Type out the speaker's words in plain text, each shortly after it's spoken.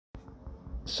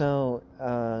So,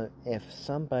 if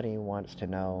somebody wants to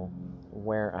know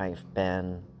where I've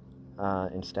been,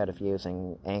 instead of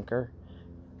using Anchor,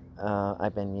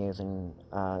 I've been using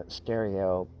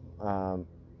stereo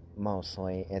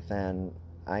mostly, and then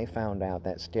I found out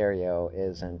that stereo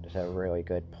isn't a really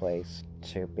good place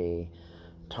to be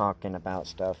talking about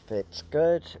stuff. It's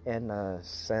good in the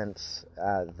sense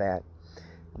that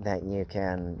you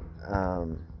can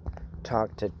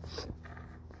talk to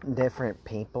different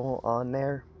people on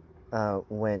there,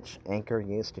 which Anchor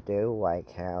used to do, like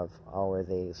have all of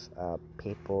these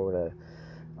people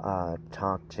to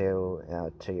talk to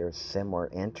your similar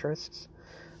interests.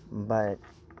 But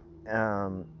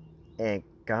um, it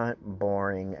got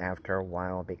boring after a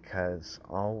while because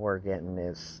all we're getting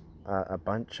is a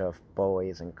bunch of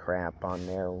bullies and crap on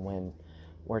there when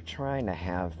we're trying to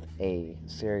have a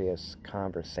serious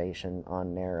conversation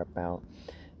on there about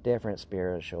different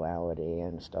spirituality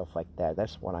and stuff like that.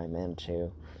 That's what I'm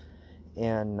into.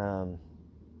 And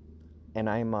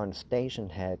I'm on Station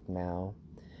Head now.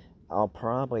 I'll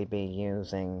probably be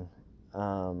using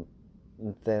um,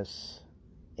 this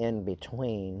in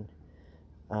between.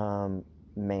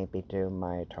 Maybe do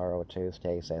my Taro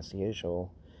Tuesdays as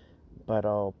usual, but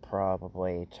I'll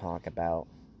probably talk about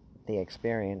the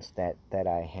experience that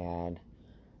I had,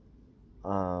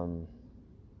 um,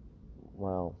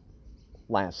 well,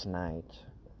 last night.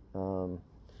 Um,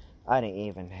 I didn't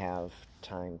even have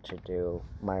time to do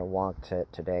my walk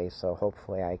today, so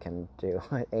hopefully I can do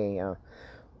a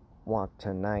walk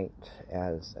tonight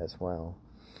as well.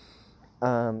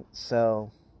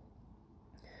 So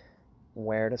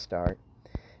where to start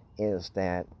is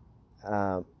that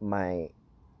my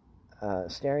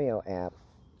stereo app.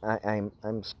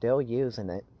 I'm still using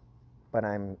it, but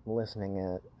I'm listening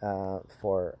it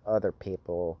for other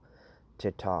people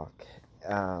to talk,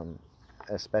 um,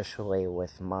 especially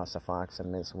with Masa Fox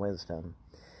and Ms. Wisdom.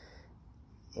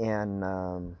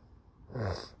 And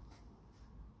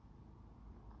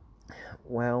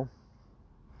well,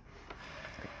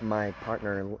 my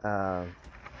partner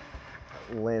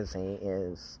Lizzie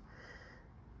is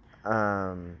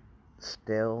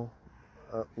still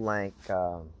like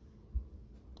uh,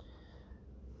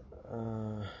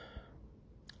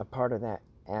 a part of that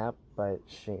app, but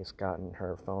she's gotten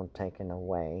her phone taken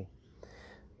away.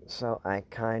 So I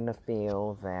kind of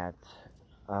feel that,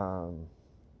 um,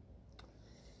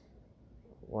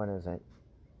 what is it?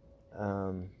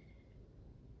 Um,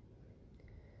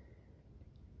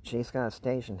 she's got a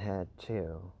station head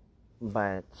too,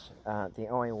 but the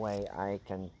only way I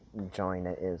can join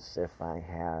it is if I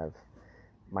have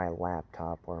my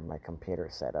laptop or my computer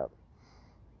set up.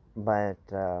 But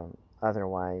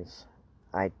otherwise,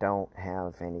 I don't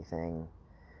have anything,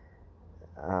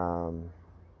 um,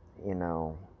 you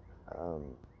know, um,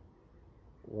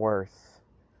 worth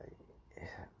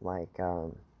like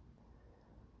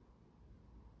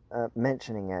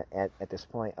mentioning it at this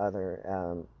point,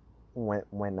 other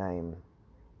when I'm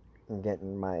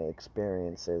getting my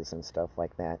experiences and stuff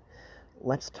like that.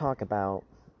 Let's talk about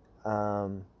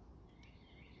um,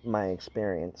 my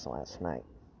experience last night.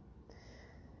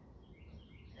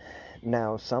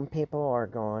 Now, some people are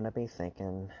going to be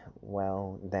thinking,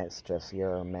 well, that's just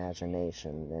your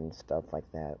imagination and stuff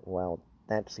like that. Well,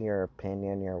 that's your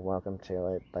opinion. You're welcome to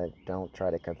it, but don't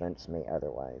try to convince me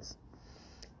otherwise.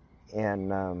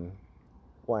 And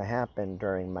what happened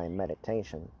during my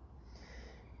meditation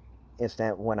is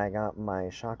that when I got my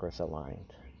chakras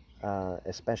aligned,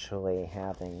 especially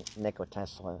having Nikola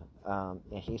Tesla,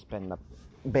 he's been a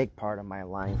big part of my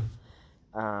life.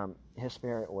 His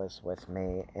spirit was with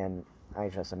me, and I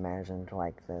just imagined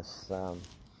like this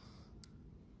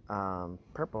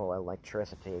purple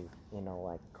electricity,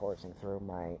 like coursing through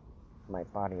my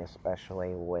body,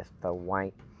 especially with the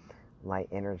white light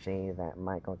energy that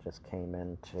Michael just came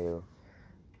in to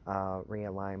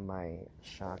realign my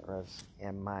chakras,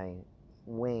 and my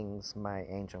wings, my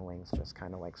angel wings, just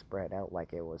kind of like spread out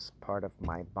like it was part of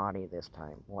my body this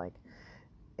time. Like,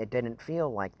 it didn't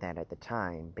feel like that at the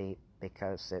time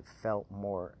because it felt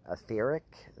more etheric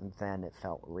than it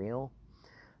felt real,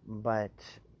 but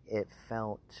it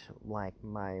felt like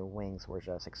my wings were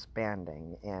just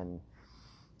expanding. And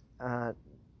uh,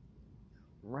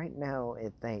 right now,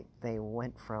 they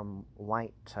went from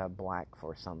white to black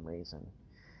for some reason.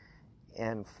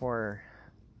 And for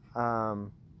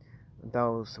um,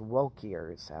 those woke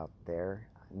ears out there,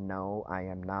 no, I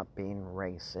am not being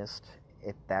racist.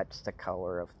 That's the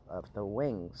color of the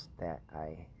wings that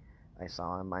I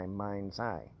saw in my mind's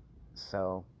eye.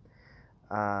 So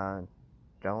uh,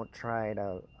 don't try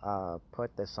to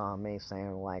put this on me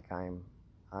saying like I'm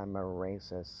a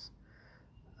racist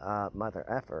mother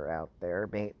effer out there,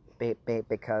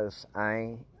 because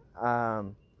I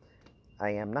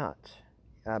am not.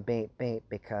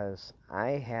 Because I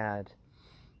had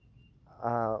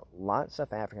lots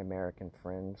of African American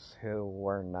friends who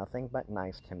were nothing but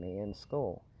nice to me in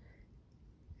school,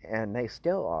 and they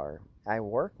still are. I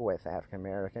work with African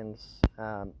Americans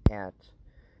at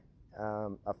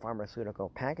a pharmaceutical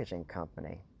packaging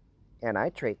company, and I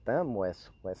treat them with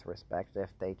respect if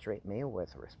they treat me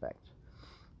with respect.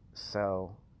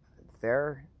 So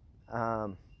there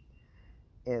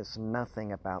is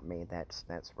nothing about me that's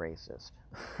racist.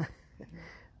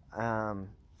 um,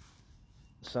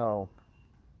 so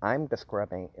I'm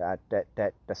describing the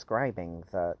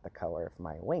color of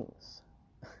my wings.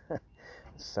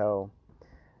 So,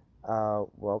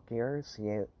 woke ears,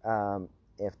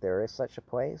 if there is such a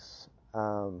place,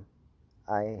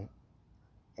 I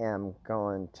am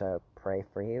going to pray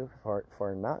for you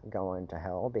for not going to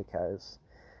hell, because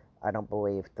I don't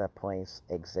believe the place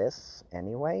exists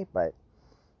anyway. But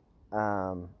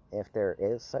if there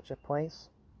is such a place,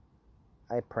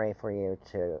 I pray for you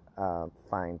to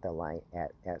find the light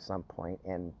at some point,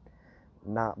 and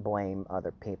not blame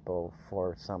other people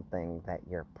for something that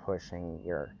you're pushing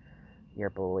your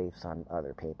beliefs on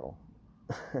other people.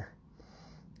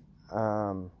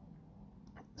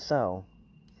 So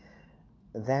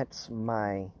that's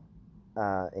my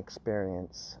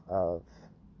experience of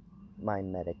my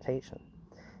meditation.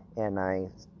 And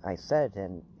I said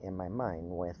in my mind,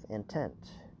 with intent.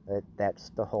 That's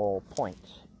the whole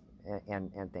point.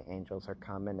 And the angels are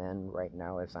coming in right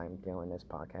now as I'm doing this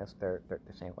podcast. They're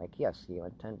saying, like, yes, you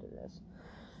intended this.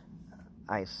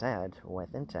 I said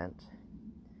with intent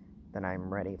that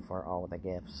I'm ready for all the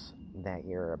gifts that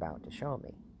you're about to show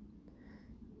me.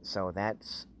 So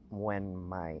that's when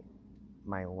my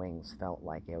wings felt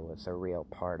like it was a real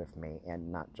part of me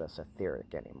and not just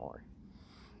etheric anymore.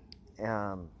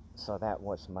 So that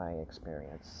was my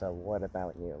experience. So what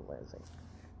about you, Lizzie?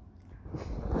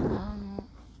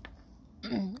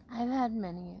 I've had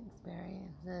many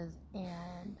experiences,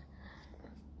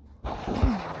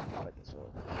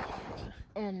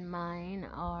 and mine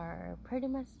are pretty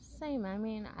much the same. I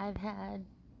mean, I've had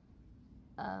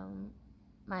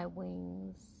my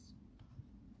wings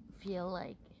feel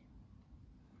like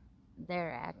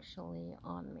they're actually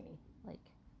on me,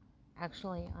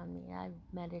 actually on me.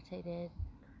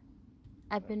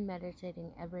 I've been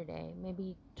meditating every day,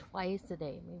 maybe twice a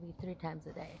day, maybe 3 times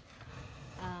a day,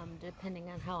 depending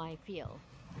on how I feel.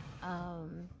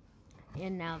 And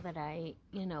now that I,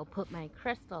 put my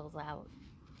crystals out,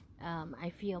 I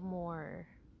feel more,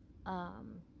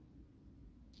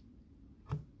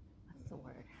 what's the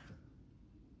word?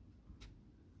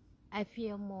 I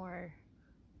feel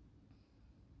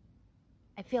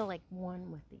like one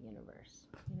with the universe.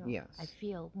 Yes. I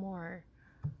feel more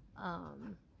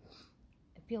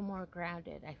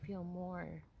grounded. I feel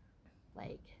more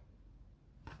like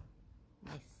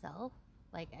myself.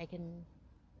 Like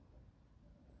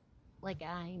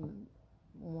I'm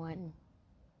one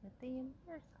with the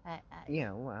universe.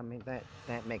 Yeah, well, I mean,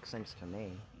 that makes sense to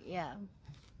me. Yeah.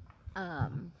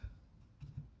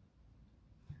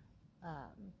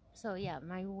 So yeah,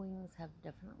 my wings have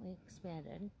definitely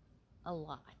expanded a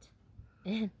lot.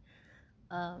 And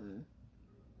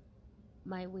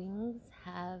my wings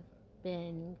have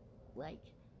been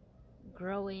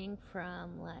growing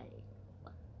from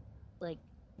like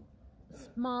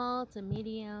small to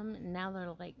medium, and now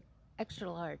they're extra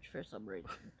large for some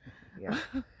reason. Yeah.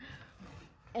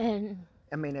 And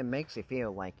I mean, it makes you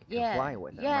feel like you can fly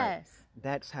with them, yes. Right?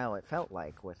 That's how it felt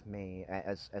like with me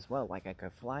as well, like I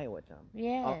could fly with them.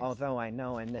 Yes. Although I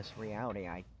know in this reality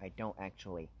I don't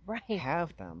actually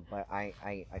have them, but I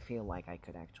feel like I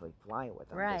could actually fly with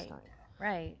them this time.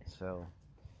 Right. So,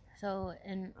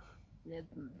 and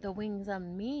the wings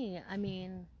on me, I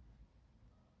mean,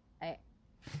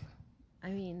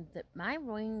 my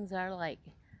wings are like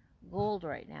gold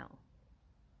right now.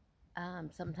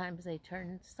 Sometimes they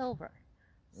turn silver.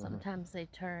 Sometimes they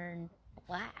turn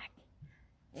black.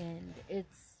 And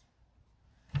it's...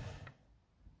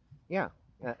 Yeah,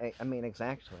 I mean,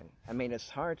 exactly. I mean, it's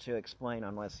hard to explain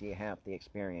unless you have the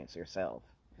experience yourself.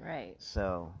 Right.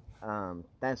 So,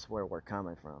 that's where we're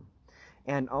coming from.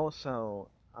 And also,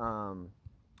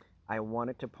 I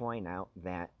wanted to point out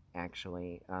that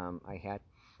actually I had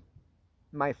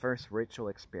my first ritual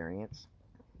experience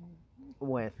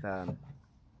with,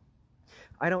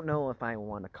 I don't know if I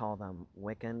want to call them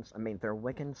Wiccans. I mean, they're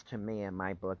Wiccans to me in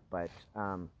my book, but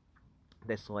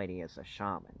this lady is a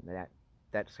shaman.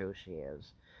 That's who she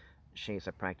is. She's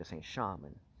a practicing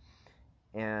shaman.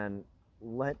 And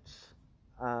let's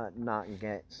not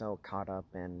get so caught up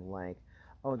in like,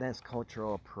 oh, that's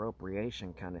cultural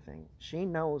appropriation kind of thing. She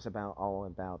knows about all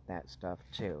about that stuff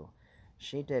too.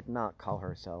 She did not call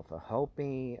herself a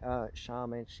Hopi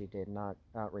shaman. She did not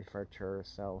refer to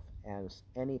herself as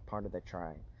any part of the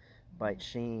tribe, but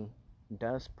she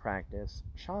does practice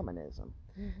shamanism.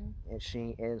 Mm-hmm. And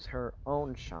she is her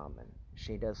own shaman.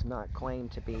 She does not claim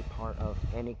to be part of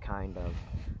any kind of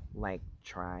like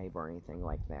tribe or anything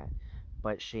like that,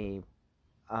 but she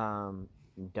um,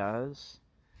 does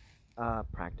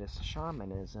practice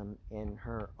shamanism in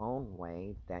her own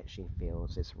way that she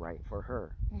feels is right for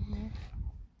her. Mm-hmm.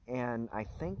 And I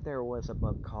think there was a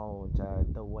book called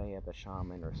The Way of the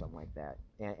Shaman or something like that,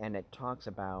 and it talks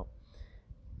about,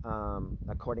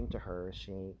 according to her,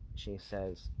 she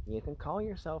says you can call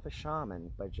yourself a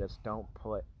shaman, but just don't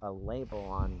put a label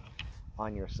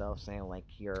on yourself saying like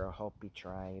you're a Hopi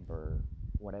tribe or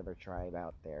whatever tribe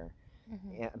out there.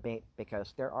 Mm-hmm. Yeah,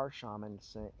 because there are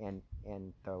shamans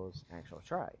in those actual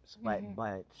tribes, but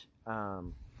Mm-hmm.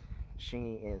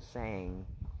 she is saying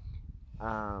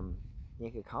you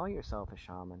could call yourself a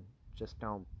shaman, just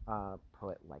don't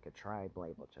put like a tribe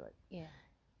label to it. Yeah.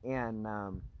 And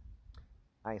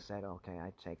I said, okay,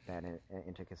 I take that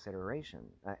into consideration.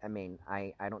 I mean,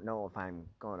 I don't know if I'm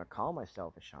going to call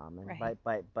myself a shaman, Right.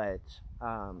 but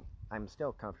I'm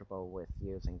still comfortable with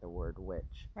using the word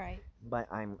witch. Right. But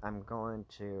I'm going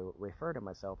to refer to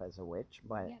myself as a witch,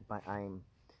 Yeah. but I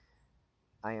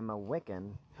am a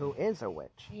Wiccan who is a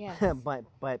witch. Yes. But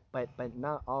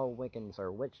not all Wiccans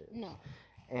are witches. No.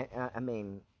 And, I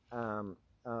mean, um,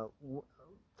 w-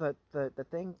 the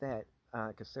thing that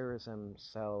considers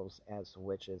themselves as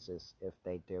witches is if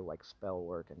they do like spell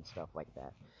work and stuff like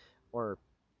that, or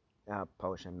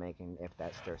potion making if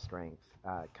that's their strength,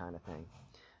 kind of thing.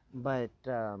 But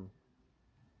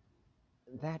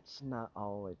that's not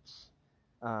all it's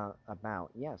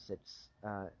about. Yes, it's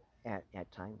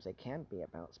at times it can be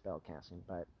about spell casting,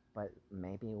 but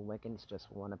maybe Wiccans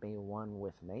just want to be one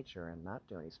with nature and not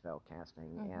do any spell casting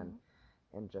Mm-hmm.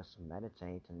 and just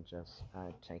meditate and just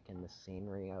take in the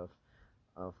scenery of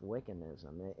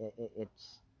Wiccanism.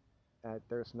 It's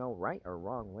there's no right or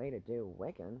wrong way to do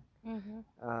Wiccan. Mm-hmm.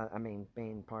 I mean,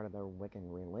 being part of the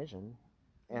Wiccan religion,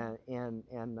 Yeah. and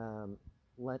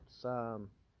let's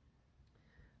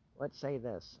let's say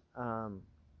this.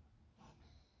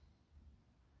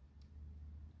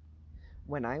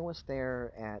 When I was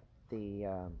there at the,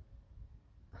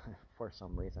 for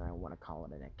some reason, I don't want to call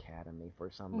it an academy for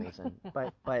some reason,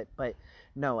 but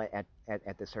no, at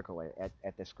the circle,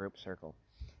 at this group circle,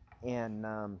 and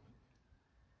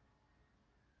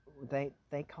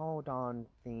they called on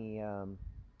the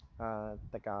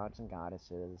gods and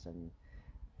goddesses and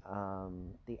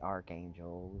the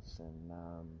archangels and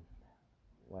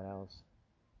what else?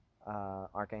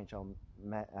 Archangel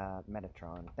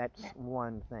Metatron. That's Met-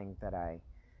 one thing that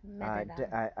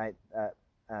Metadon. I uh,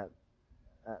 uh,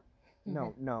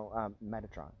 no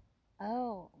Metatron.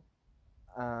 Oh.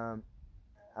 Um,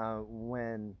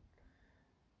 when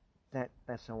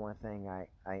that's the one thing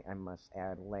I must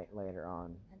add later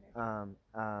on.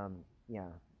 Yeah,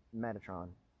 Metatron.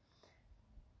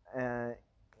 Uh,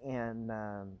 and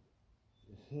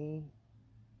he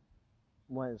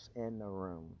was in the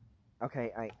room.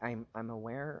 Okay, I'm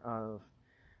aware of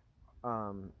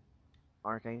um,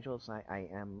 archangels. I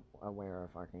am aware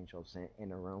of archangels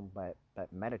in a room, but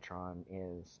Metatron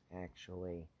is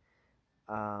actually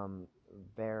um,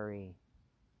 very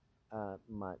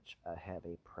much a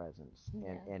heavy presence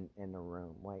Yeah. in the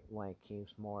room. Like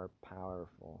he's more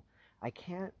powerful. I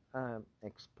can't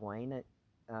explain it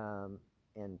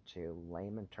into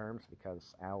layman terms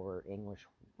because our English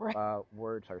Right.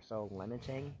 words are so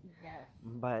limiting. Yes.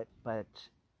 But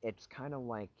it's kind of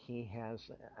like he has.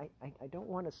 I don't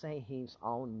want to say he's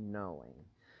all knowing.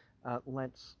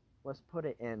 Let's put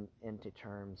it into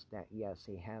terms that yes,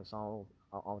 he has all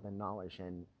the knowledge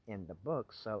in the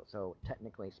book. So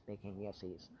technically speaking, yes,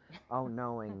 he's all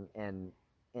knowing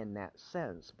in that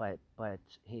sense. But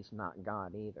he's not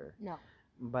God either. No.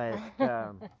 But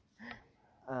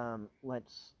um,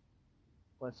 let's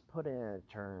let's put it in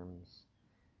terms.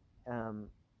 Um,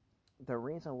 the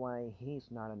reason why he's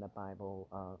not in the Bible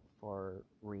for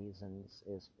reasons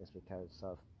is because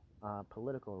of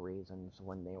political reasons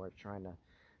when they were trying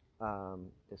to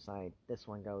decide this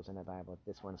one goes in the Bible,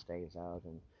 this one stays out,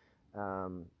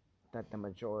 and that the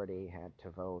majority had to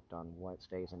vote on what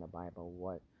stays in the Bible,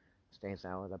 what stays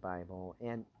out of the Bible,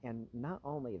 and not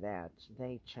only that,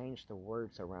 they changed the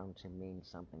words around to mean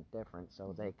something different,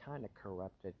 so they kind of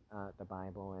corrupted the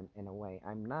Bible in a way.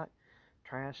 I'm not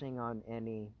trashing on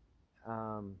any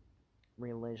um,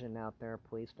 religion out there.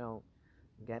 Please don't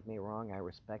get me wrong. I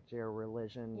respect your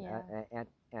religion Yeah.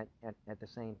 at the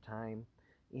same time,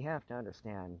 you have to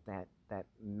understand that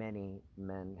many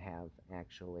men have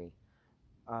actually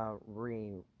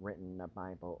rewritten the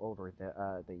Bible over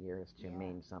the years to Yeah.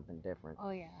 mean something different. Oh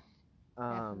yeah,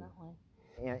 Um,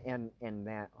 definitely. and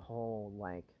that whole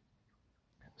like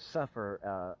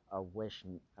suffer a wish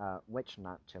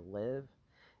not to live.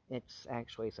 It's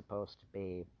actually supposed to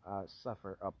be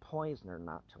suffer a poisoner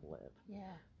not to live.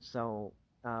 Yeah. So,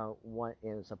 what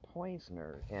is a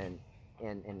poisoner in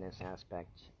this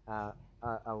aspect? A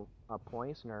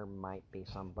poisoner might be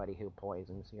somebody who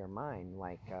poisons your mind,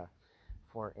 like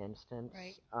for instance,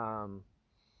 Right.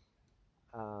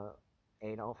 uh,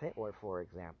 Adolf Hitler, for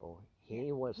example. Yeah.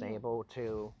 He was able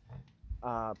to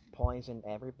poison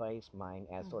everybody's mind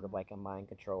as sort of like a mind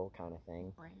control kind of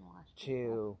thing brainwash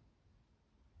to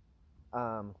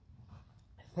um,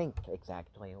 think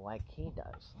exactly like he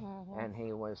does. And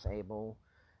he was able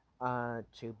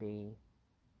to be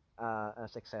a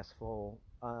successful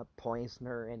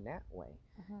poisoner in that way.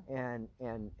 And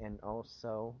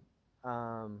also,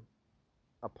 um,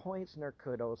 a poisoner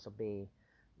could also be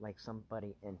like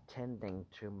somebody intending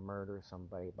to murder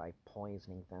somebody by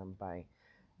poisoning them by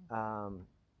um,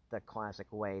 the classic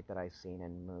way that I've seen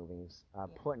in movies,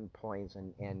 putting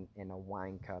poison in a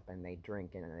wine cup and they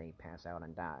drink it and they pass out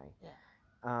and die.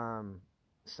 Yeah.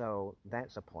 So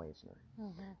that's a poisoner.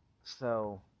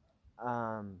 So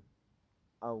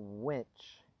a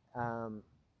witch, um,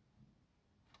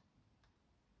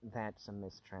 that's a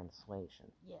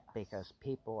mistranslation. Yes. Because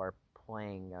people are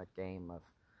playing a game of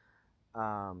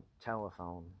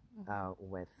telephone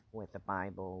with the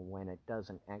Bible when it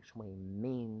doesn't actually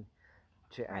mean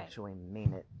to actually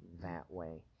mean it that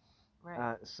way.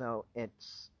 Right. So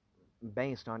it's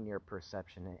based on your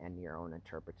perception and your own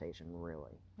interpretation,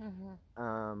 really.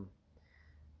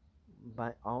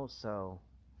 But also,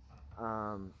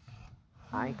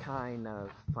 I kind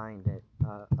of find it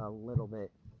a little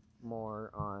bit more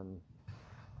on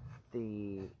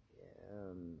the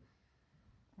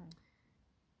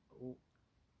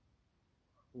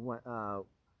what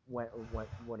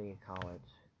what do you call it?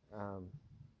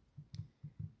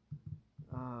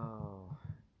 Oh,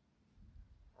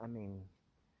 I mean,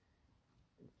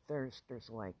 there's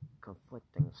like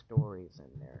conflicting stories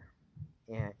in there,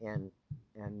 and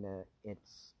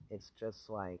it's just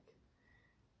like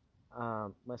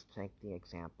let's take the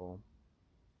example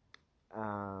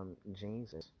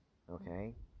Jesus,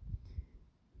 okay,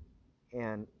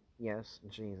 and yes,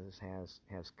 Jesus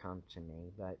has come to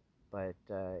me, but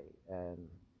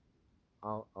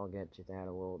I'll get to that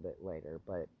a little bit later,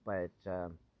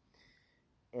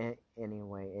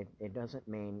 anyway, it doesn't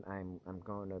mean I'm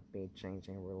going to be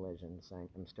changing religions.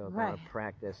 I'm still going to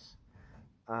practice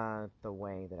the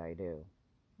way that I do.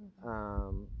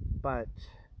 But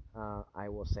I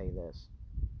will say this: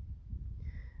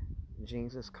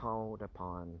 Jesus called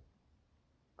upon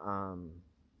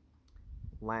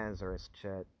Lazarus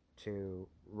to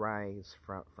rise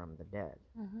from the dead.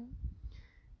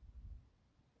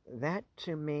 That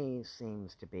to me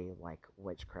seems to be like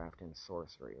witchcraft and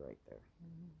sorcery right there.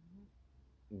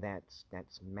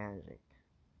 That's magic,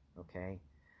 okay?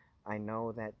 I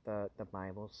know that the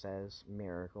Bible says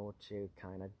miracle to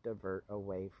kind of divert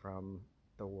away from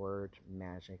the word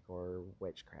magic or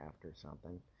witchcraft or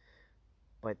something,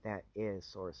 but that is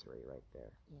sorcery right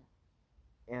there.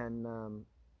 Yeah. And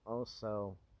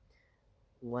also,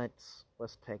 let's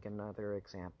take another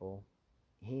example.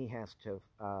 He has to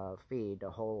feed a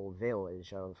whole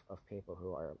village of people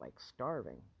who are like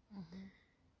starving.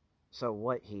 So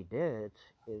what he did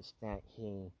is that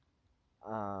he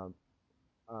uh,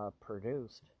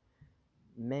 produced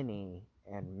many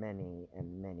and many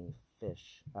and many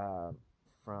fish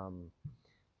from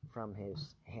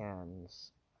his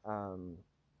hands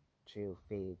to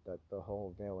feed the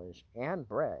whole village and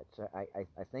bread. So I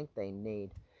think they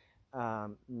need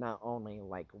not only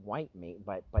like white meat,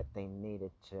 but they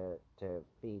needed to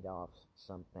feed off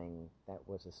something that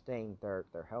was sustaining their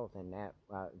health, and that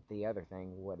the other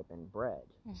thing would have been bread.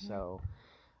 So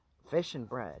fish and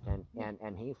bread,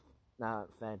 and he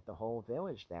fed the whole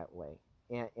village that way,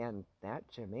 and that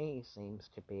to me seems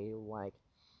to be like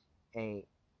a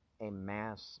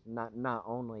mass, not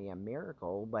only a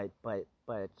miracle, but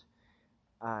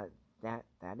uh, that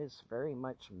is very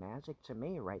much magic to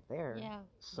me right there. Yeah.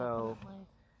 So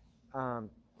Definitely.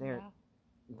 there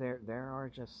Yeah. there are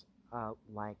just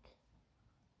like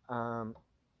um,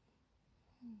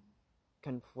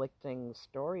 conflicting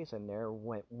stories in there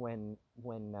when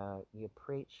you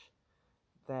preach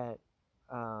that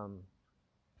um,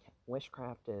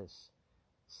 witchcraft is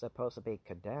supposed to be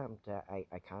condemned. I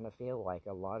kind of feel like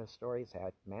a lot of stories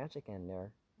had magic in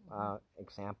there. Mhm.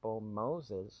 Example,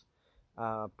 Moses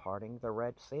parting the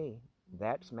Red Sea.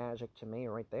 That's magic to me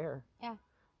right there. Yeah.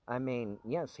 I mean,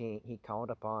 yes, he called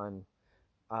upon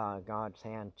God's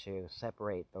hand to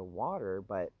separate the water,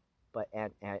 but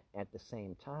at the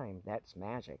same time, that's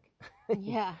magic.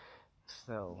 Yeah.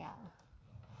 So, Yeah.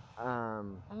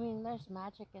 um, I mean, there's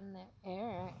magic in the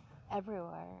air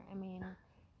everywhere. I mean,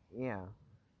 yeah.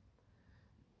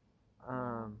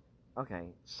 yeah. Um,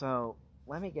 okay, so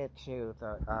let me get to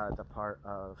the part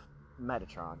of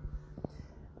Metatron.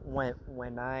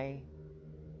 When I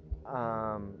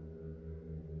um,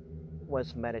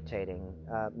 was meditating,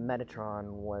 Metatron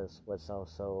was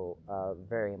also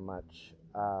very much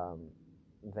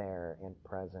there in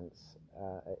presence,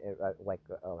 like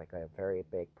a very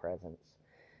big presence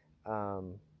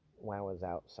um, when I was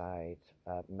outside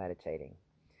meditating.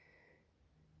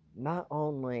 Not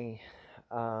only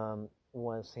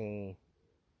was he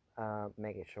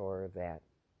making sure that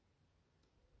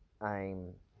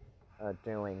I'm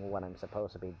doing what I'm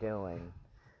supposed to be doing,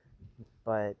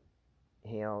 but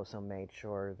he also made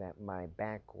sure that my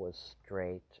back was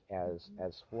straight Mhm.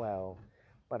 as well.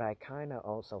 But I kind of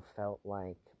also felt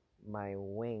like my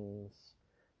wings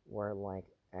were like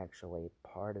actually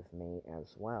part of me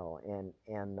as well, and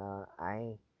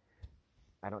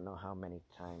I don't know how many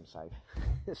times I've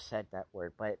said that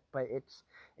word, but it's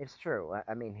true.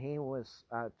 I mean, he was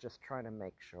just trying to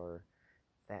make sure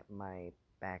that my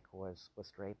back was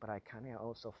straight, but I kind of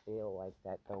also feel like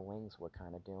that the wings were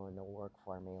kind of doing the work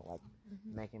for me, like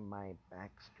Mhm. making my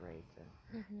back straight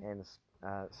Mhm. and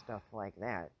stuff like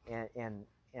that. And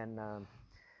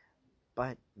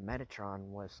but Metatron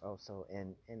was also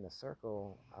in the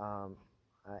circle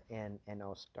in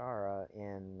Ostara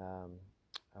in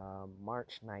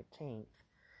March 19th,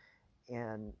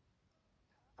 and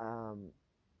um,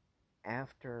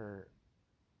 after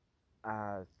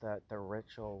the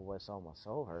ritual was almost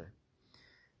over,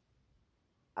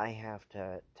 I have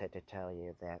to tell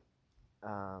you that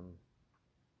um,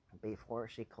 before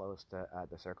she closed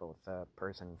the circle, the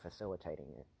person facilitating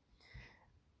it,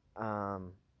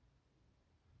 um,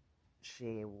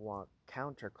 she walked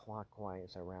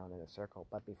counterclockwise around in a circle.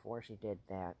 But before she did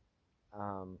that,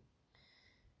 um,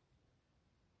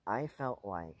 I felt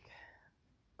like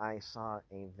I saw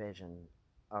a vision,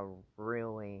 a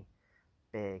really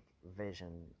big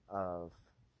vision of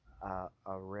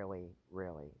a really,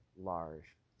 really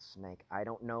large snake. I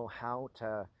don't know how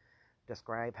to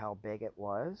describe how big it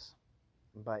was,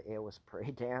 but it was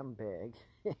pretty damn big,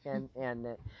 and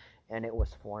it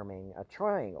was forming a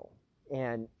triangle.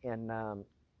 And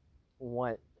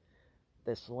what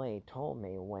this lady told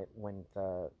me when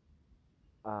the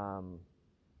um,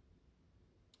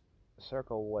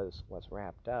 circle was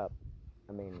wrapped up,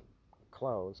 I mean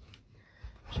closed.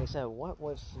 She said, "What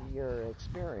was your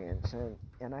experience?"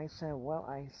 And I said, "Well,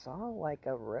 I saw like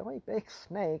a really big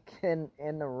snake in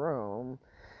the room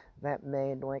that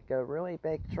made like a really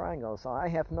big triangle. So I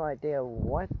have no idea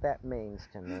what that means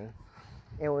to me.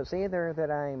 It was either that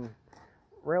I'm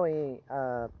really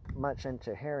much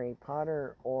into Harry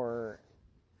Potter, or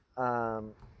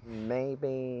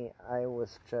maybe I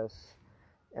was just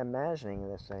imagining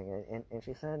this thing." And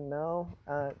she said, "No,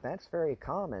 that's very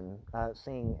common,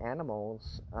 seeing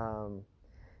animals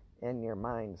in your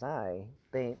mind's eye,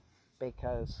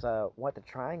 because what the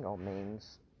triangle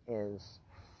means is,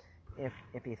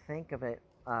 if you think of it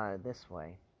this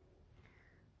way,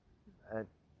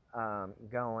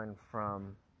 going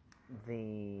from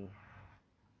the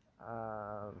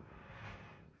um,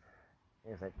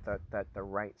 is it the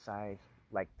right side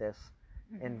like this?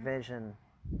 Mhm. Envision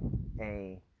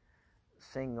a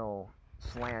single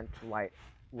slant light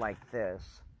like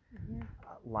this: Mhm.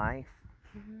 life,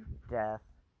 Mhm. death,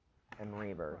 and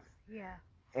rebirth. Yeah.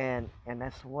 And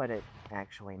that's what it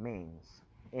actually means.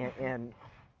 Mhm. And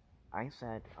I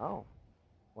said, "Oh,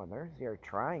 well, there's your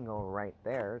triangle right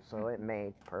there," so it Mhm.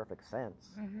 made perfect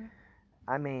sense. Mhm.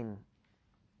 I mean,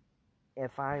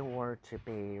 if I were to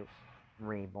be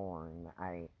reborn,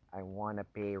 I want to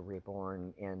be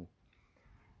reborn in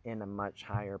a much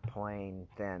higher plane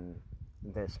than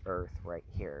this earth right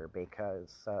here,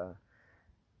 because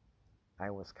I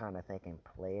was kind of thinking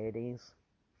Pleiades.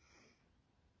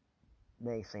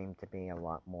 They seem to be a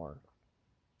lot more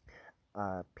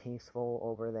peaceful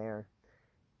over there,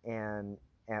 and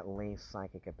at least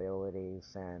psychic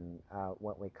abilities and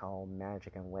what we call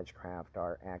magic and witchcraft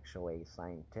are actually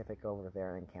scientific over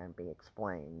there and can be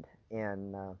explained.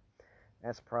 And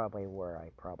that's probably where I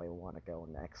probably want to go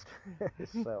next.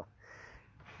 So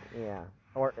yeah,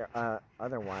 or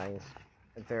otherwise,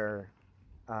 they're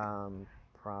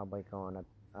probably going to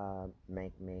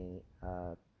make me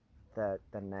the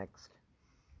next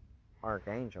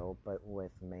archangel, but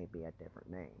with maybe a different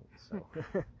name. So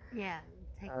Yeah,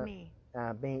 take me.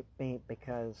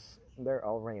 because they're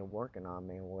already working on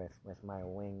me with my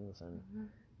wings and Mm-hmm.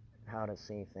 how to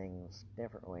see things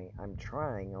differently. I'm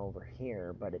trying over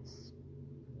here, but it's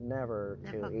never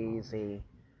Difficult. too easy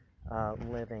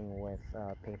living with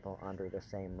people under the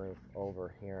same roof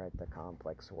over here at the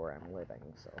complex where I'm living.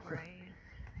 So, Right.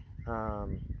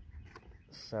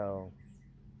 so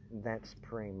that's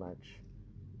pretty much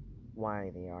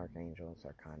why the archangels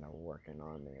are kind of working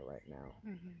on me right now.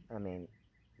 Mm-hmm. I mean,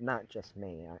 not just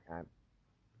me,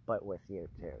 but with you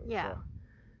too. Yeah. So,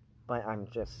 but I'm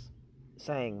just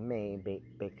saying me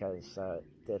because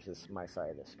this is my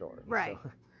side of the story. Right.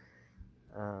 So,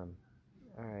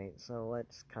 all right. So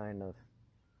let's kind of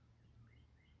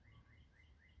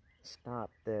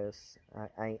stop this.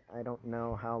 I don't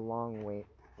know how long we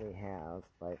have,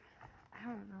 but I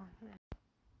don't know.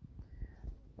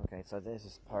 okay. So this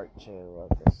is part 2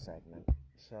 of this segment.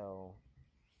 So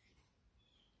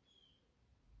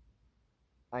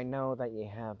I know that you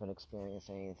haven't experienced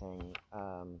anything.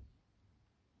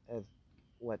 As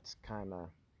let's kind of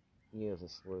use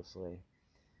this loosely.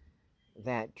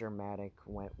 That dramatic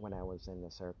when I was in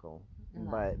the circle,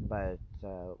 No. but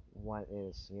what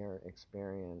is your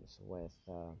experience with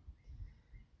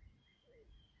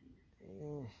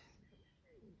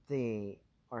the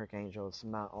archangels?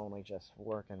 Not only just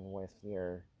working with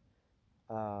your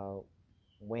uh,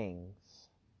 wings,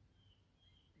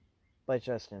 but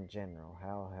just in general,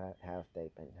 how have they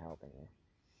been helping you?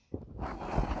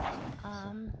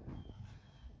 Um,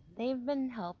 they've been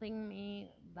helping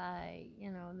me by,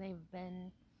 they've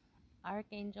been,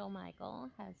 Archangel Michael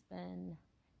has been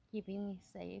keeping me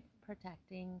safe,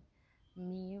 protecting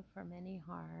me from any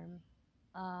harm.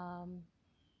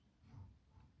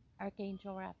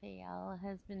 Archangel Raphael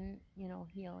has been,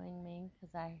 healing me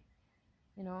because I,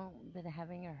 been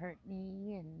having a hurt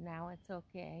knee and now it's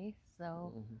okay.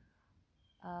 So,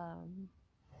 um,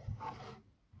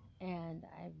 and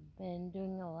I've been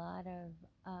doing a lot of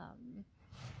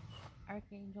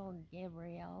Archangel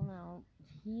Gabriel. Now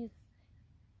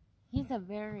he's a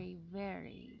very,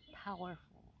 very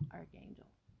powerful archangel.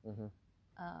 Mm-hmm.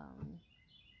 Um,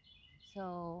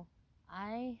 so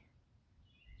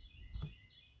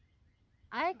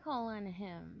I call on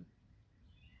him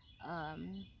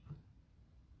um,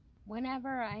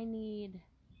 whenever I need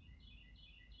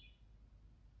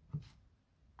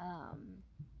um,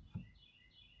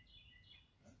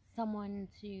 someone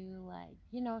to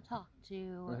talk to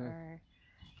Mm-hmm. or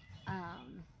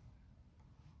um,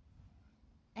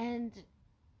 and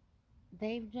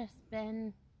they've just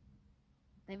been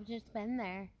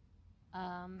there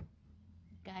um,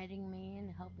 guiding me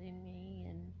and helping me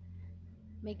and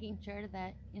making sure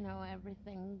that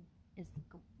everything is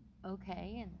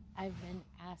okay. And I've been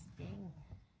asking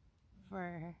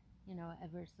for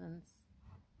ever since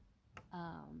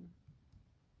um,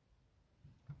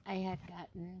 I had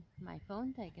gotten my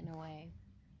phone taken away.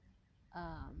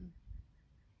 um,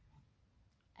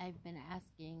 I've been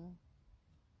asking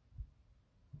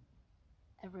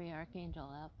every archangel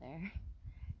out there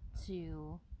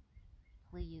to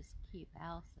please keep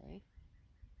Al safe.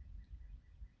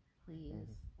 Please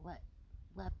Mm-hmm.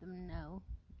 let them know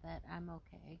that I'm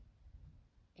okay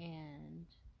and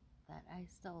that I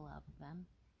still love them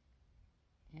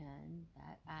and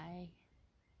that I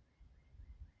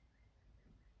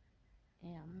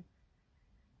am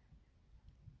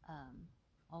um,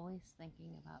 always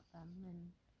thinking about them,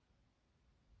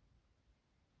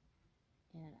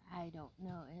 and I don't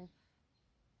know if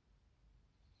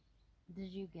did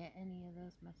you get any of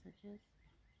those messages?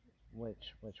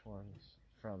 Which ones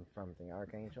from the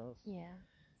archangels? Yeah.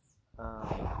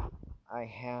 I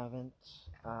haven't,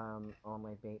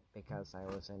 only because I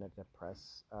was in a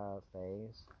depressed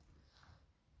phase.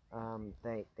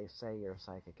 They say your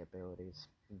psychic abilities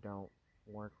don't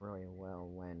work really well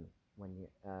when you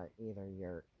either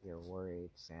you're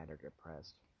worried, sad, or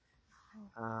depressed.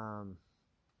 Oh.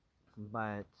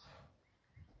 But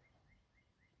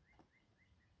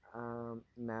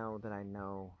now that I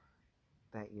know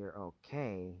that you're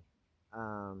okay,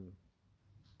 um,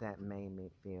 that made me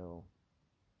feel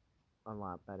a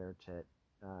lot better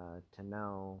to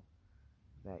know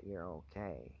that you're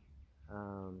okay.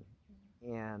 Um,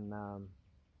 and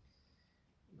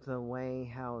the way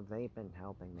how they've been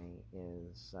helping me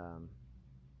is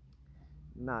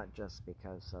not just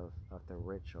because of the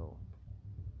ritual.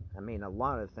 I mean, a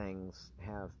lot of things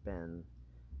have been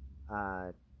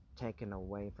uh, taken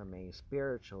away from me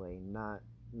spiritually, not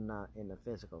in the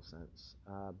physical sense.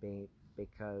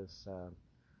 Because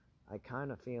I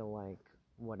kind of feel like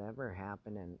whatever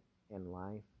happened in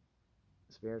life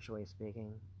spiritually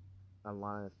speaking, a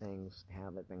lot of things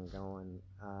haven't been going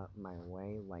my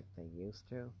way like they used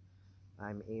to.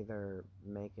 I'm either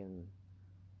making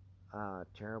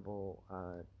terrible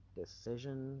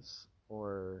decisions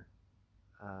or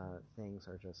things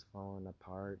are just falling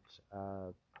apart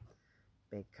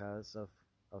because of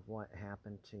what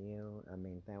happened to you. I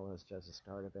mean, that was just the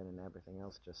start of it, and everything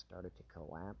else just started to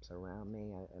collapse around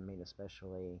me. I mean,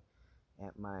 especially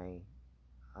at my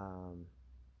um,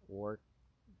 work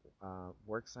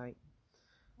work site.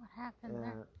 What happened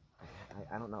there?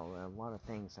 I don't know. A lot of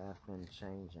things have been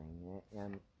changing,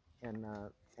 and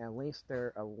at least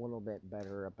they're a little bit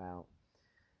better about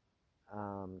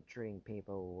treating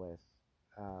people with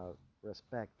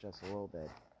respect just a little bit.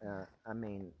 I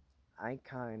mean, I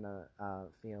kind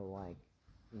of feel like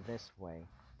this way.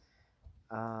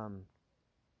 Um,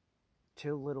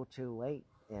 too little, too late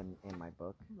in my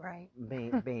book. Right.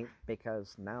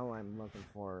 Because now I'm looking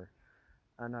for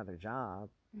another job.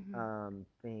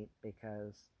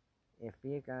 Because if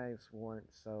you guys weren't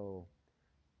so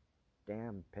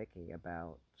damn picky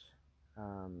about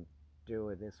um, do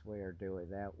it this way or do it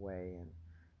that way,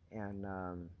 and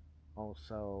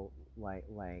also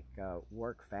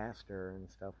work faster and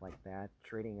stuff like that,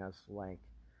 treating us like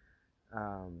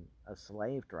a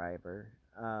slave driver.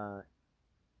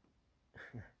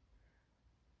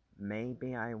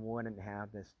 Maybe I wouldn't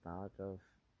have this thought of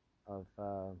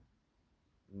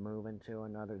moving to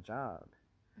another job.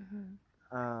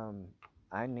 Um,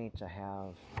 I need to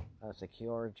have a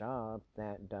secure job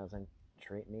that doesn't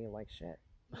treat me like shit.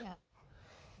 Yeah,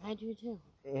 I do too.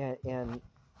 And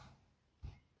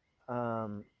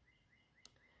um,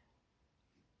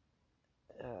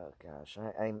 oh gosh,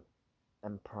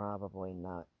 I'm probably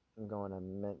not going to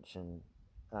mention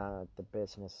the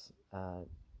business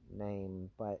name,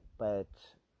 but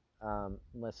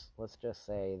let's just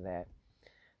say that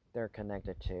they're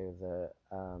connected to the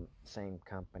same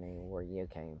company where you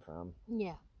came from.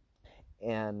 Yeah.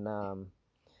 And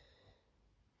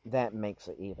that makes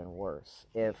it even worse.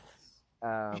 If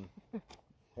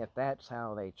if that's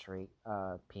how they treat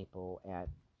people at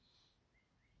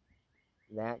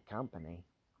that company,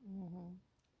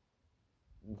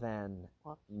 then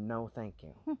no, thank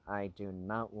you. I do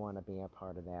not want to be a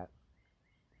part of that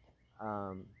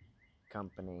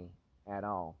company at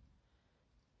all.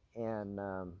 And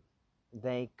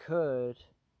they could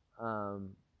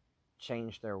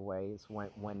change their ways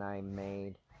when I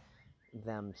made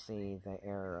them see the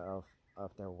error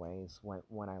of their ways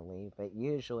when I leave. It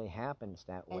usually happens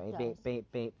that way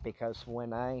because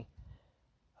when I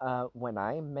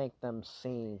make them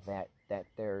see that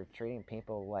they're treating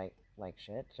people like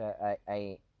shit,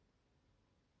 I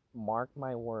mark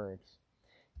my words.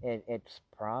 It's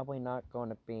probably not going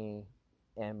to be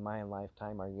in my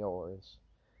lifetime or yours,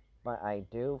 but I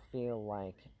do feel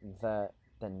like the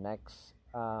next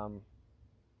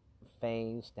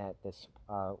phase that this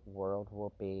world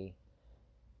will be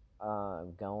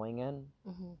going in,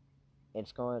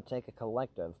 it's going to take a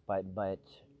collective, but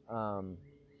um,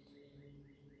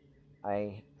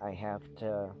 I have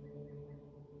to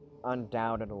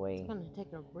undoubtedly. It's going to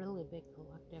take a really big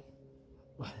collective.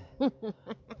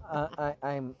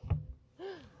 I'm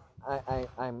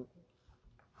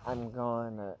I'm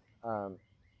going to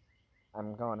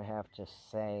I'm going to have to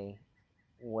say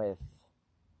with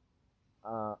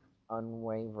uh,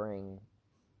 unwavering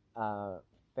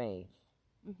faith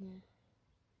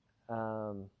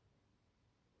um,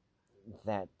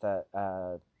 that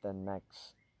the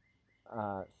next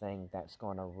thing that's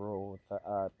going to rule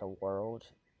the world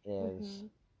is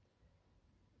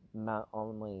not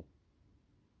only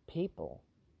people,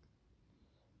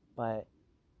 but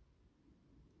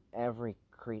every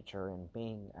creature and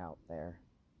being out there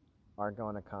are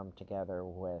going to come together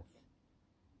with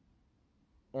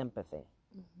empathy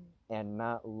and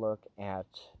not look at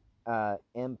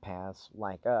empaths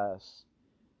like us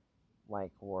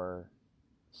like we're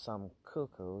some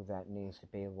cuckoo that needs to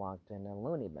be locked in a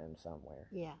loony bin somewhere.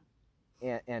 Yeah.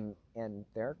 And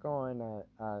they're going to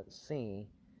see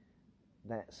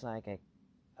that psychic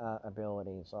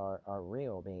abilities are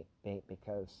real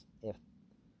because if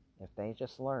they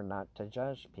just learn not to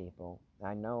judge people,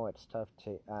 I know it's tough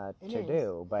to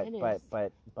do, but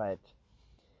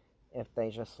if they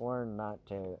just learn not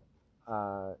to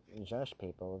judge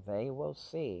people, they will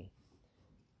see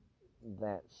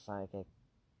that psychic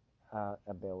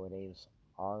abilities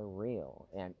are real,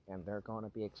 and they're going to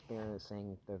be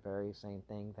experiencing the very same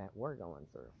thing that we're going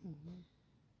through.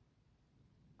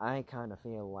 I kind of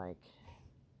feel like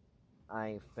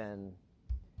I've been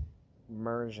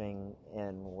merging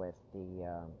in with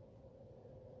the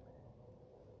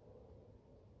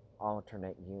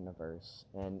alternate universe,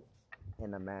 and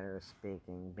in a manner of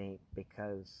speaking,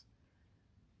 because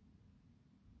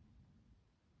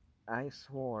I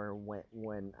swore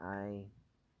when I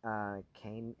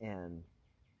came in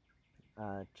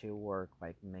to work,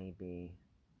 like maybe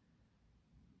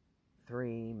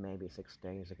maybe 6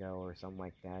 days ago or something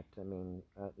like that. I mean,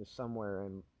 somewhere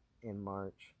in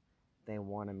March, they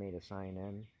wanted me to sign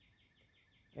in.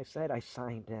 I said I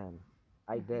signed in.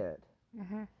 I Mhm. did.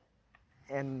 Mhm.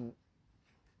 And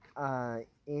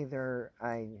either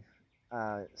I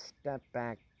step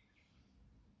back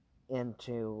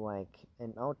into like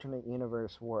an alternate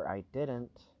universe where I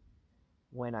didn't,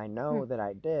 when I know that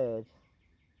I did,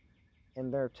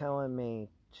 and they're telling me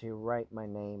to write my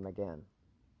name again.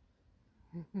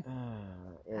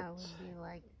 I It's would be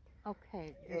like,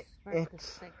 okay, it, just for the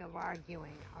it's sake of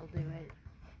arguing, I'll do it.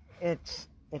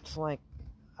 it's like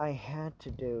I had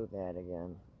to do that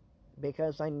again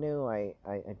because I knew I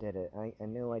did it. I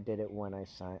knew I did it when I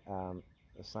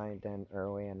signed in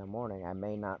early in the morning. I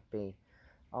may not be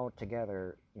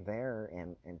altogether there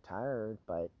and tired,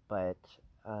 but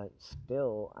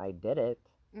still I did it.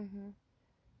 Mhm.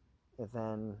 And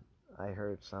then I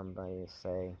heard somebody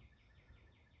say,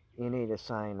 "You need to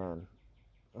sign in."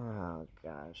 Oh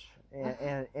gosh,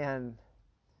 and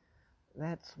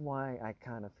that's why I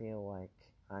kind of feel like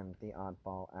I'm the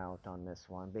oddball out on this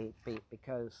one,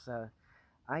 because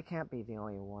I can't be the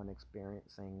only one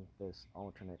experiencing this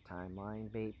alternate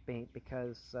timeline,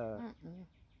 because Mm-mm.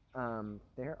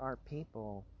 there are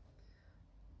people,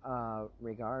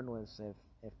 regardless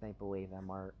if they believe them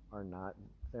or not.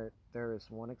 There is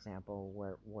one example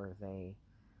where they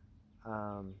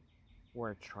um,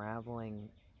 were traveling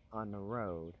on the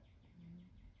road,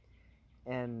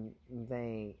 and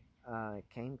they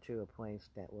came to a place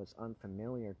that was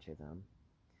unfamiliar to them,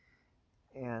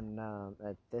 and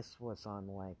this was on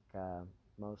like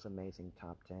most amazing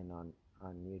top 10 on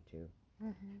YouTube.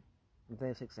 Mhm.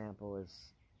 This example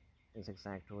is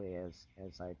exactly as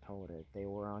I told it. They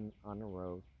were on the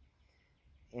road,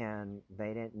 and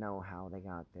they didn't know how they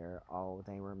got there. All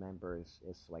they remember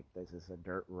is like this is a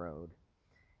dirt road,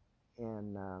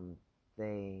 and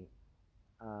they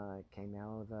came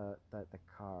out of the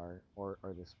car, or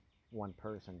this one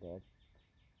person did,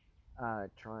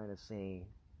 trying to see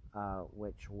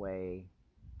which way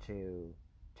to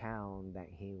town that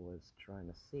he was trying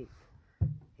to seek.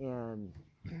 And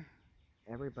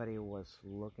everybody was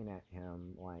looking at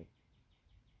him like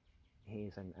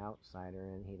he's an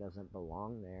outsider and he doesn't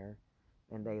belong there.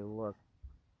 And they look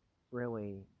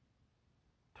really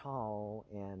tall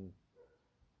and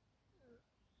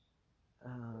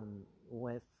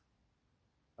with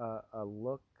a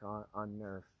look on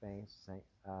their face,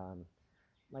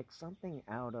 like something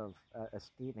out of a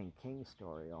Stephen King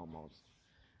story almost.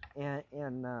 And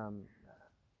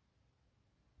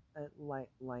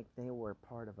like they were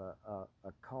part of a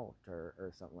cult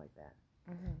or something like that.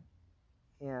 Mhm.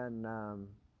 And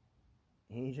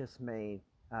he just made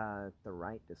the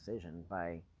right decision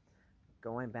by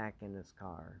going back in his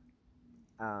car,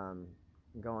 um,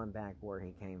 going back where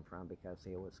he came from because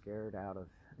he was scared out of.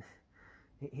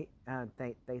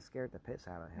 They scared the piss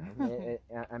out of him.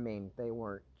 I mean, they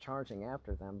weren't charging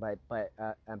after them, but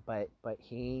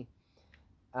he,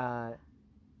 uh,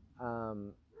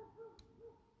 um,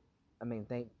 I mean,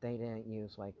 they didn't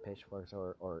use like pitchforks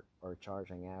or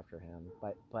charging after him,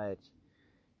 but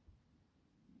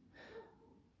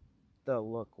the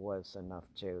look was enough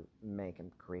to make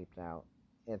him creeped out.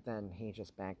 And then he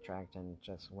just backtracked and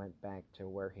just went back to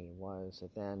where he was.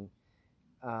 And then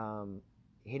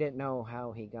he didn't know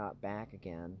how he got back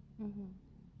again, Mhm.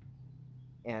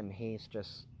 and he's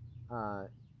just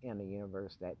in a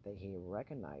universe that he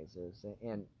recognizes.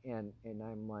 And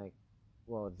I'm like,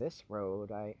 well, this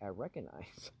road I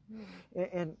recognize, Mhm.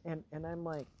 and I'm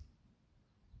like,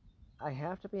 I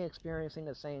have to be experiencing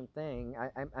the same thing.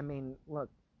 I mean, look,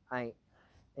 I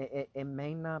it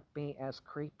may not be as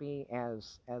creepy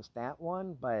as that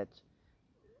one, but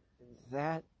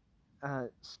that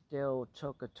still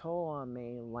took a toll on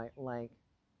me. Like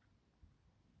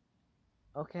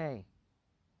okay,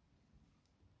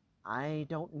 I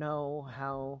don't know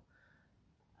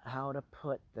how to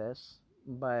put this,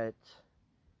 but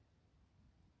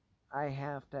I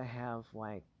have to have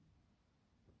like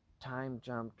time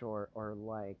jumped or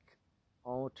like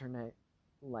alternate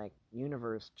like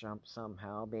universe jump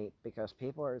somehow because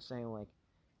people are saying like,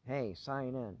 hey,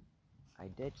 sign in. I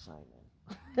did sign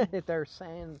in. They're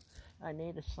saying I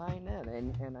need to sign in,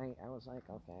 and I was like,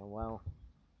 okay, well,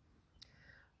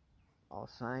 I'll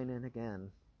sign in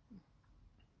again.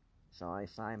 So I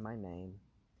signed my name.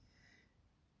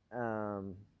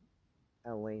 Um,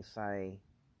 at least I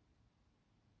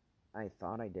I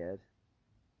thought I did.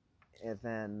 And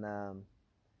then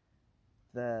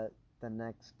the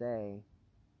next day,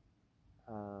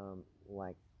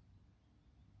 like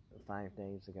 5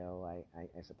 days ago,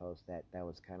 I suppose that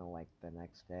was kind of like the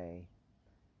next day.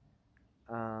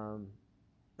 Um,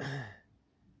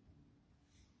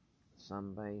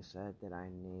 somebody said that I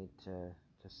need to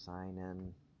sign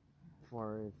in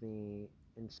for the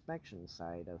inspection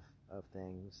side of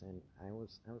things, and I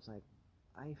was like,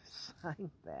 I've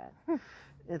signed that.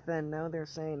 And then now they're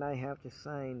saying I have to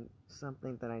sign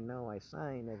something that I know I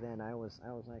signed, and then I was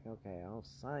like, okay, I'll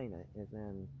sign it. And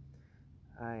then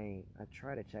I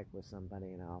try to check with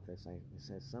somebody in the office. I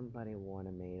said somebody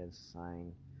wanted me to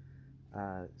sign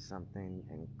something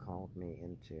and called me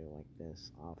into like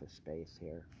this office space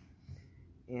here,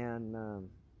 and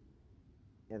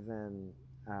then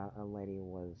a lady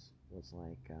was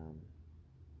like,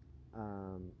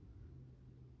 um,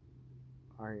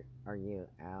 are you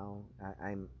Al?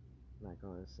 I'm not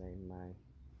going to say my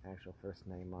actual first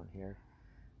name on here.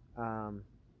 Um,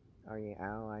 are you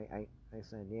Al? I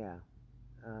said yeah.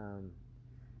 Um,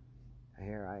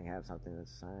 here I have something to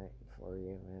sign for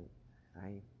you, and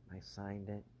I signed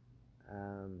it.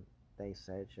 Um, they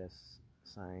said just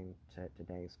sign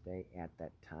today's date at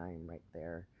that time right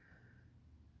there.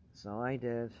 So I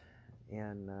did,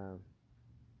 and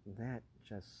that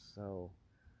just so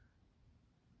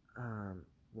um,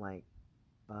 like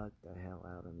bugged the hell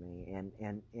out of me.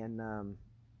 And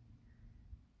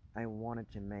I wanted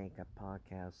to make a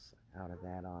podcast out of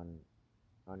that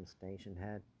on Station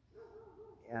Head.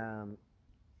 Um,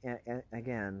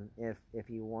 again, if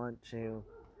you want to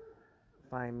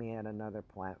find me at another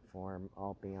platform,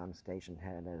 I'll be on Station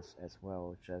Head as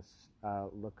well. Just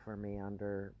look for me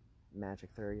under Magic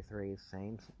 33,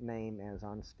 same name as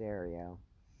on Stereo,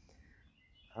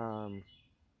 um,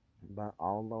 but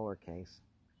all lowercase.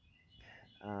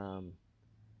 Um,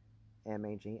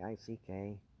 Magick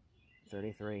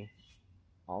 33,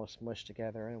 all smushed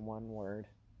together in one word,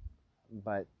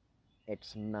 but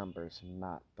it's numbers,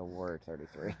 not the word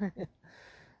 33.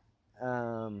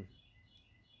 um,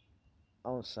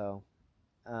 also,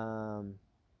 um,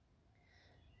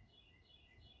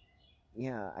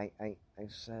 yeah, I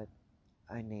said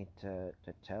I need to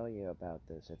tell you about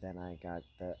this, and then I got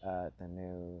the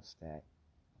news that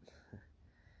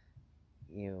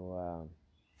you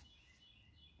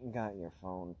got your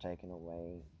phone taken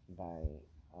away by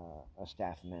a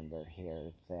staff member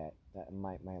here, that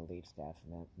my lead staff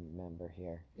member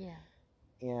here, Yeah.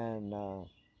 and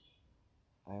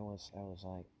I was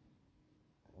like,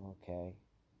 okay.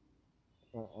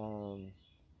 Um,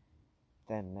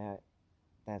 then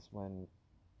that's when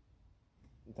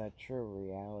the true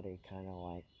reality kind of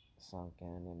like sunk in,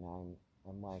 and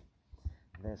I'm like,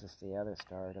 this is the other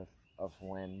start of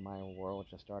when my world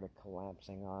just started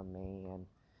collapsing on me, and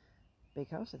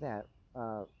because of that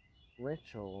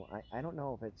ritual, I don't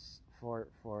know if it's for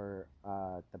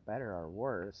the better or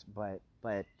worse, but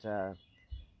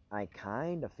I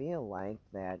kind of feel like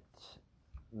that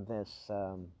this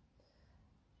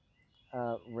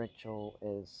ritual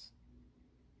is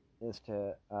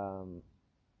to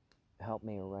help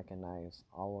me recognize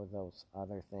all of those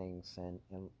other things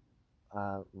in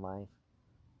life.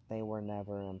 They were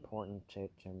never important to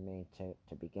me to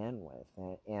begin with,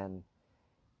 and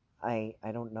I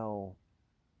don't know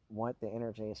what the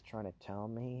energy is trying to tell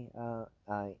me.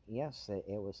 Yes,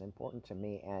 it was important to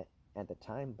me at the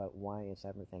time, but why is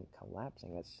everything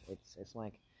collapsing? It's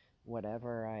like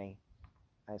whatever I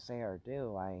say or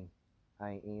do, I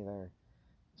either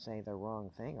say the wrong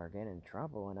thing or get in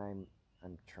trouble, and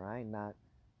I'm trying not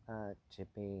to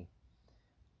be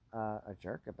a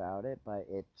jerk about it, but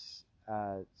it's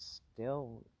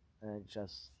still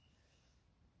just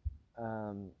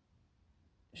um,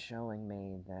 showing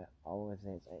me that all of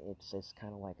this, it's just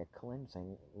kind of like a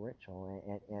cleansing ritual,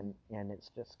 and it's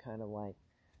just kind of like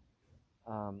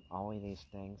all of these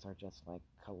things are just like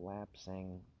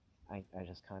collapsing. I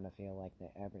just kind of feel like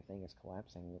that everything is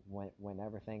collapsing. When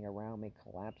everything around me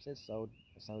collapses, so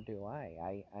do I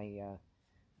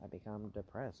become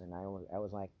depressed, and I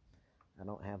was like, I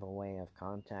don't have a way of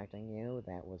contacting you.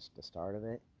 That was the start of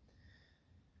it.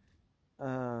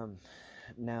 Um,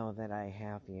 now that I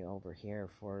have you over here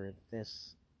for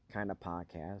this kind of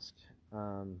podcast,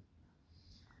 um,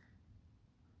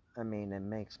 I mean, it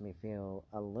makes me feel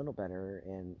a little better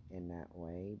in that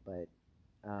way. But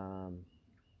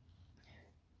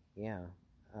yeah,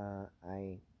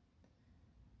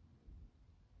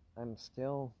 I'm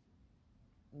still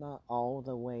not all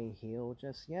the way healed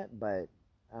just yet, but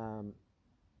um,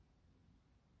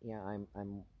 yeah,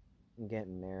 I'm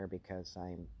getting there because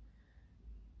I'm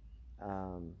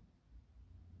um,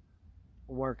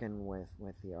 working with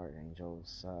the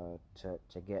archangels to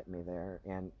get me there,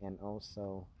 and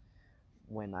also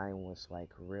when I was like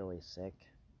really sick,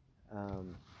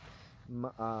 um,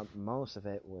 most of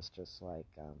it was just like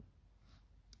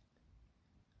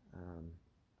um,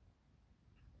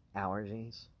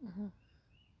 allergies, Mm-hmm.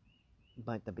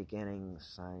 but the beginning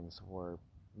signs were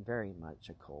very much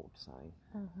a cold sign.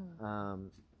 Mm-hmm.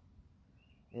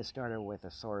 It started with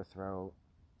a sore throat,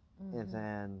 and Mm-hmm.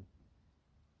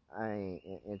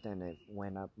 then it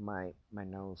went up my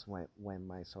nose went when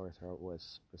my sore throat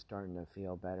was starting to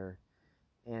feel better,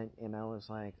 and I was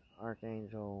like,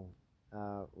 Archangel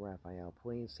Raphael,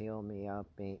 please heal me up,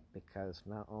 because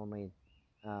not only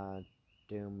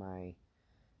do my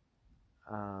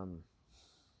um,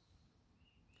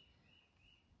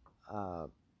 uh,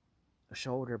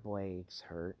 shoulder blades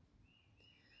hurt,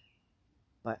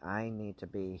 but I need to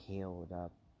be healed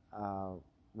up uh,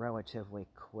 relatively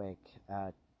quick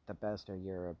at the best of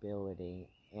your ability,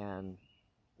 and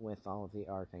with all of the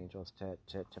archangels to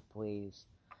please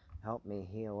help me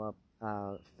heal up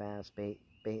fast,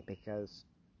 because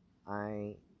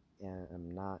I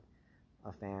am not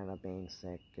a fan of being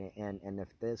sick, and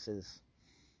if this is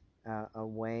a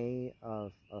way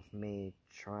of me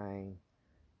trying,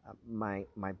 my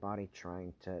body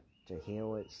trying to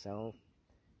heal itself,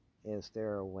 is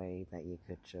there a way that you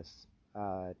could just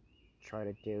try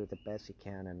to do the best you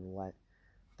can and let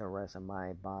the rest of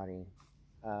my body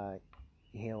uh,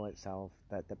 heal itself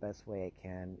the best way it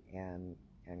can, and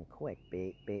quick,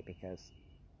 because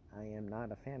I am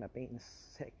not a fan of being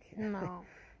sick. No.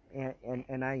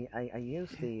 And I use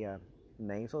the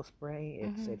nasal spray.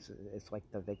 Mm-hmm. It's like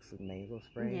the Vicks nasal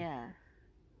spray. Yeah.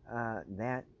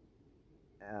 That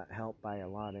helped by a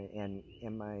lot, and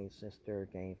my sister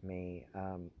gave me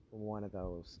one of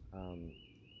those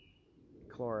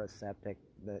chloroseptic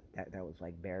that was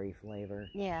like berry flavor.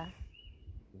 Yeah.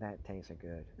 That tasted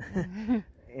good. Mm-hmm.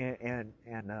 And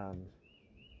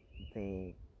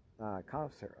the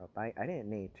cough syrup. I didn't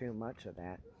need too much of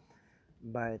that,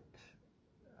 but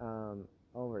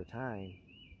over time,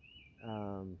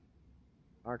 um,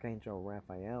 Archangel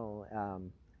Raphael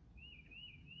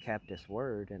kept his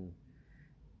word, and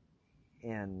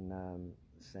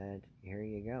said, "Here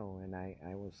you go." And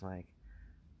I was like,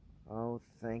 "Oh,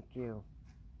 thank you."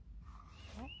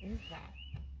 What is that?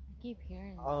 I keep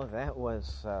hearing Oh, that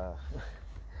was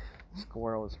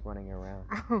squirrels running around.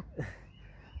 that.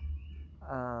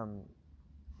 um,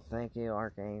 Thank you,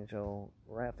 Archangel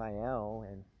Raphael,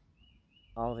 and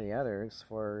all the others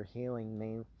for healing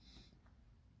me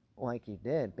like you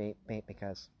did,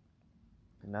 because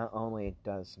not only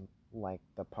does like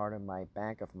the part of my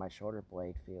back of my shoulder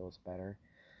blade feels better,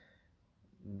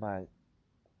 but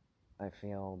I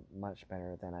feel much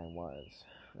better than I was.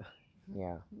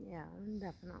 Yeah. Yeah,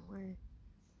 definitely.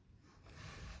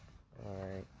 All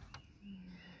right.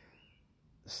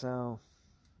 So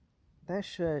that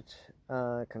should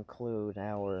conclude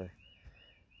our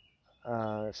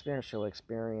spiritual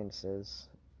experiences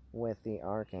with the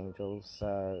archangels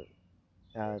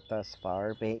thus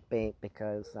far,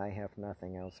 because I have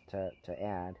nothing else to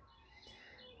add.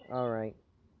 All right.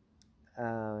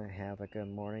 Have a good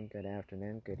morning, good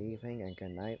afternoon, good evening, and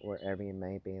good night, wherever you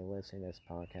may be listening to this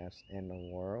podcast in the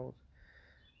world.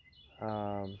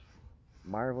 Um,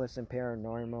 Marvelous and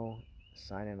Paranormal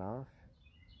signing off.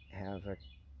 Have a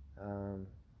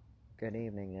good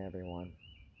evening, everyone.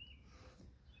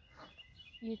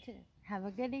 You too. Have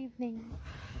a good evening.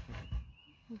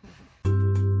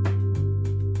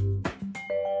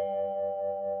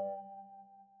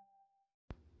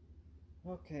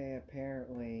 Okay,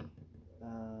 apparently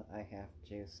I have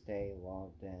to stay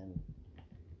logged in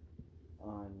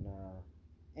on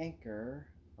Anchor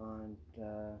on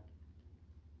the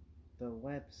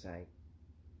website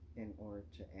in order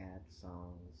to add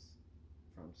songs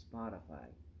from Spotify.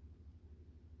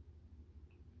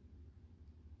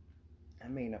 I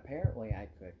mean, apparently I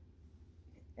could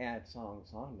add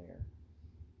songs on there,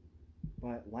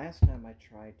 but last time I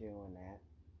tried doing that,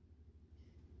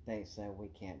 they said we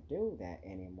can't do that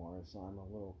anymore, so I'm a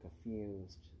little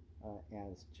confused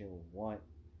as to what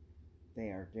they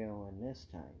are doing this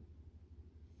time.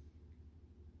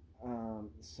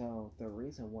 So the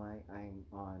reason why I'm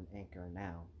on Anchor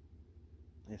now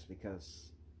is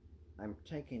because I'm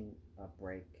taking a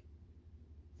break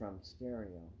from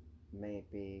stereo.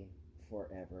 Maybe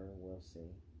forever, we'll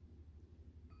see.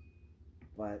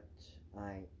 But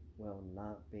I will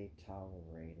not be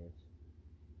tolerated.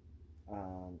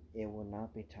 It will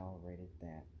not be tolerated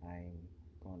that I'm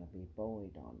going to be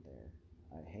bullied on there.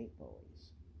 I hate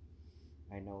bullies.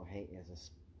 I know hate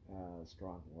is a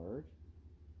strong word,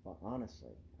 but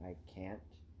honestly, I can't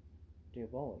do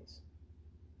bullies.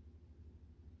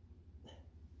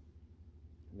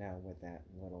 Now, with that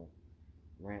little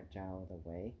rant out of the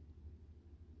way,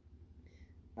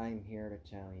 I'm here to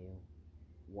tell you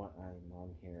what I'm on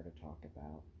here to talk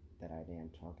about that I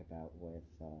didn't talk about with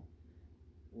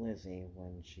Lizzie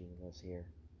when she was here.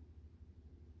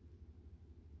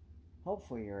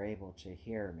 Hopefully, you're able to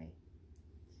hear me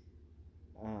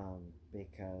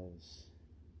because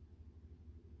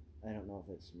I don't know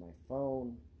if it's my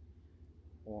phone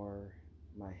or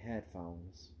my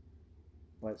headphones,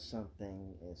 but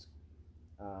something is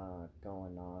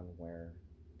going on where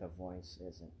the voice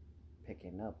isn't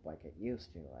picking up like it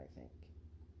used to, I think.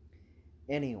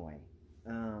 Anyway,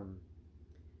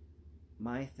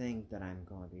 my thing that I'm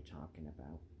going to be talking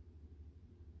about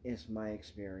is my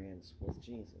experience with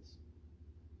Jesus.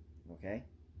 Okay?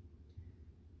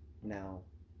 Now,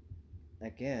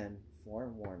 again,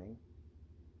 forewarning,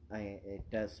 it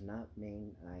does not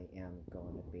mean I am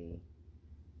going to be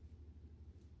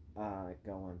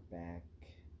going back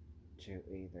to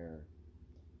either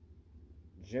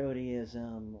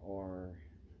Judaism or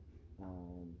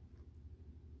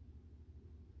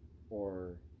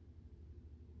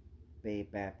be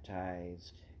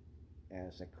baptized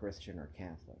as a Christian or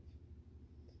Catholic.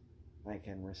 I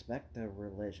can respect the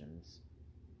religions,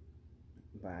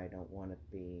 but I don't want to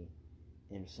be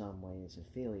in some ways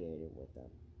affiliated with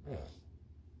them.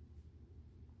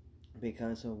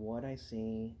 Because of what I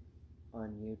see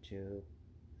on YouTube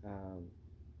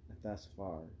thus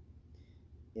far,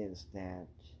 is that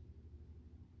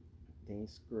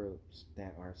these groups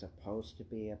that are supposed to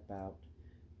be about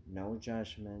no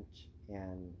judgment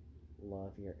and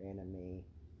love your enemy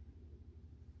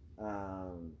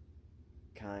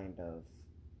kind of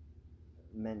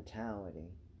mentality,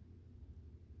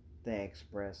 they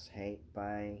express hate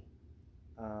by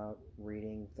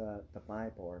reading the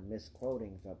Bible or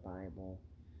misquoting the Bible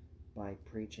by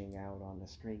preaching out on the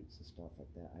streets and stuff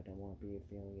like that. I don't want to be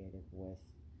affiliated with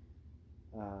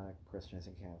Christians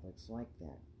and Catholics like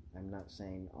that. I'm not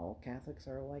saying all Catholics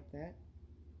are like that.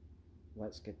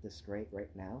 Let's get this straight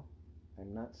right now.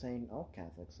 I'm not saying all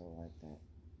Catholics are like that.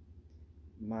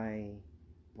 My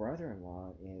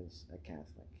brother-in-law is a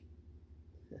Catholic.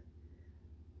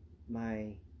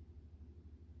 My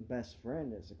best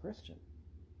friend is a Christian.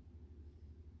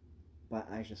 But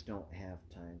I just don't have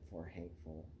time for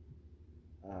hateful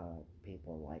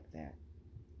people like that.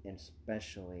 And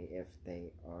especially if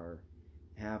they are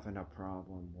having a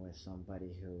problem with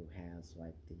somebody who has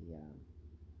like the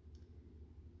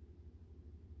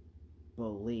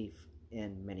belief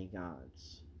in many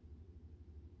gods.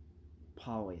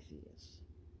 Polytheist.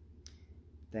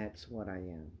 That's what I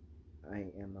am.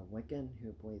 I am a Wiccan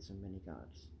who believes in many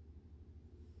gods.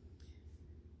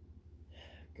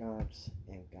 Gods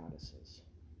and goddesses.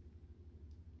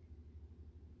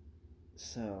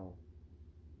 So,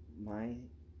 my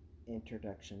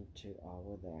introduction to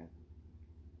all of that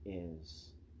is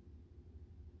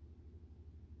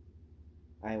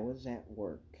I was at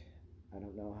work. I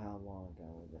don't know how long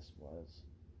ago this was,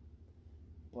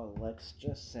 but let's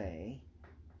just say,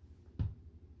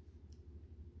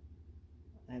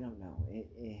 I don't know,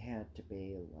 it had to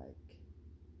be like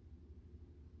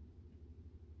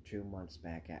 2 months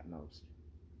back at most.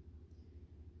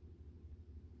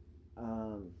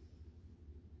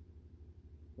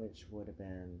 Which would have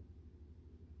been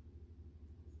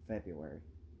February.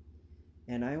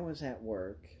 And I was at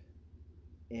work,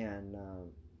 and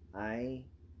I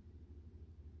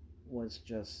was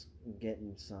just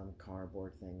getting some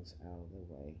cardboard things out of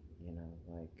the way, you know,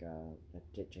 like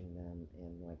ditching them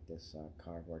in like this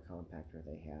cardboard compactor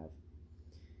they have.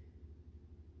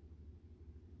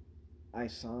 I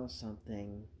saw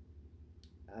something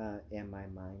in my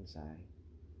mind's eye,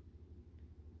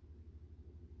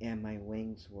 and my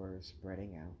wings were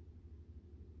spreading out,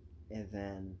 and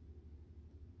then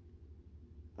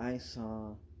I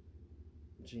saw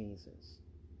Jesus.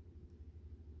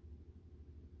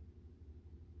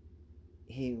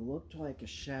 He looked like a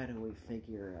shadowy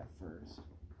figure at first,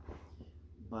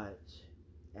 but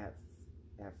at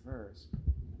first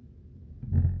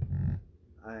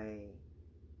I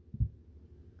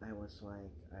was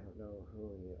like, I don't know who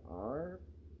you are,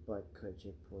 but could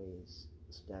you please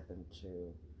step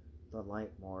into the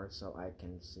light more so I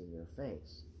can see your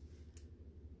face?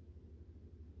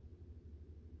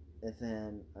 And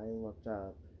then I looked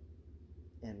up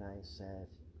and I said,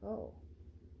 oh,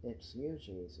 it's you,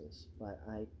 Jesus, but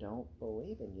I don't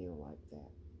believe in you like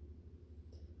that.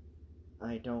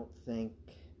 I don't think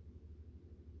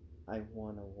I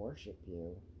want to worship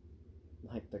you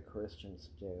like the Christians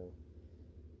do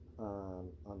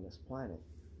on this planet.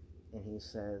 And he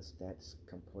says that's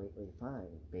completely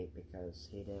fine because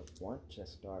he didn't want to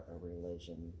start a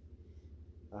religion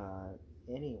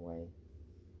anyway.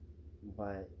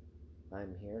 But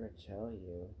I'm here to tell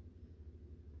you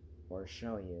or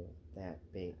show you that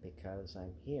because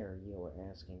I'm here, you were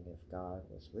asking if God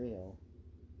was real.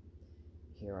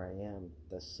 Here I am,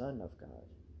 the Son of God.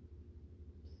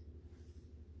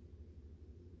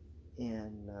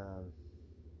 And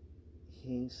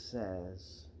he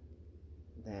says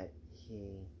that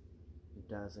he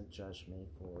doesn't judge me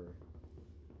for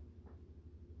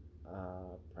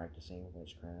practicing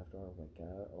witchcraft or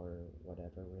Wicca or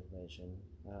whatever religion.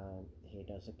 He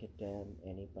doesn't condemn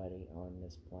anybody on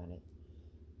this planet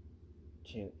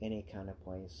to any kind of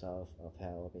place of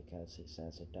hell because he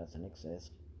says it doesn't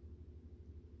exist.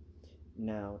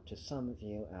 Now, to some of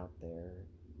you out there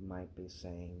might be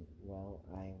saying, well,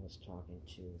 I was talking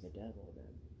to the devil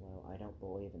then. Well, I don't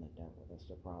believe in the devil. That's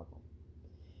the problem.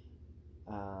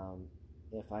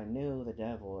 If I knew the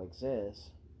devil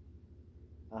exists,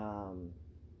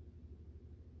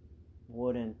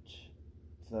 wouldn't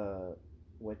the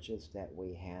witches that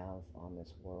we have on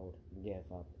this world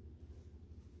give up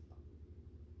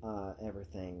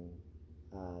everything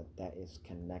that is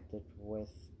connected with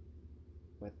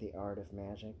the art of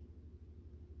magic?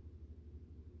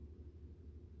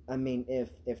 I mean,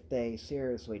 if they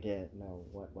seriously didn't know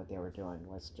what they were doing,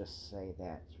 let's just say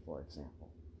that, for example,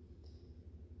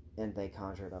 and they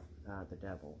conjured up the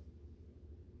devil,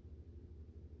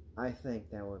 I think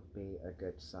that would be a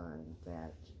good sign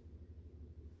that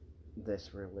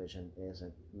this religion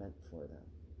isn't meant for them.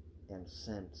 And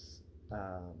since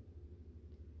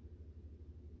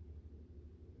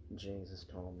Jesus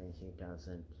told me he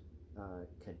doesn't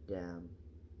condemn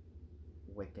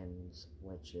Wiccans,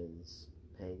 witches,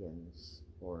 pagans,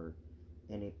 or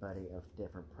anybody of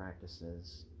different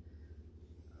practices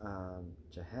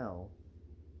to hell,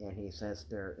 and he says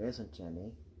there isn't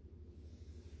any,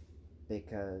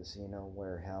 because you know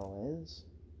where hell is?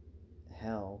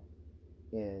 Hell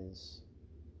is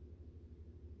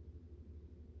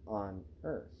on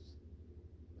earth.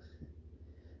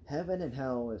 Heaven and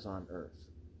hell is on earth.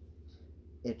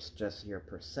 It's just your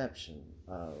perception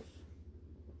of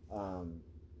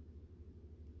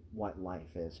what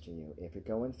life is to you. If you're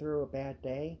going through a bad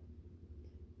day,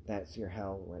 that's your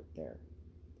hell right there.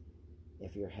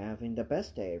 If you're having the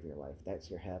best day of your life, that's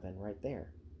your heaven right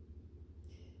there.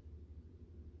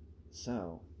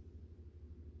 So,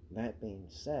 that being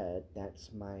said,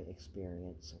 that's my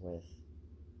experience with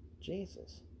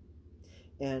Jesus.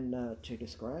 And to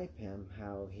describe him,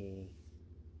 how he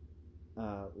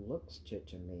looks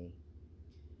to me,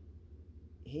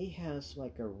 he has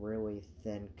like a really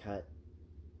thin cut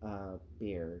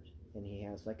beard, and he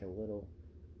has like a little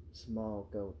small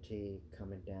goatee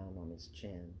coming down on his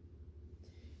chin,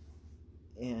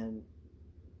 and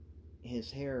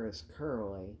his hair is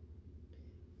curly.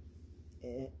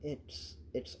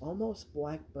 It's almost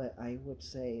black, but I would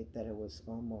say that it was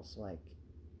almost like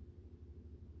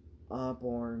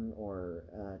auburn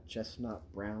or chestnut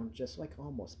brown, just like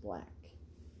almost black.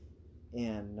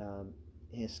 And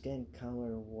his skin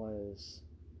color was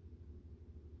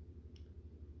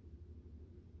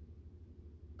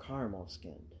caramel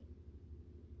skinned.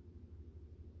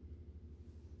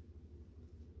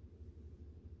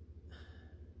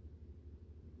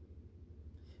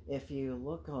 If you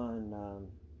look on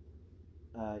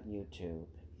YouTube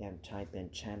and type in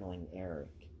Channeling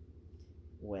Eric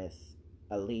with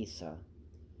Elisa,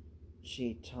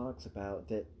 she talks about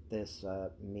that this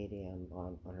medium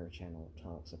on her channel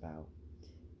talks about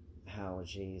how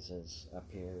Jesus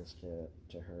appears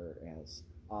to her as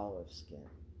olive skin.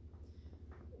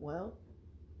 Well,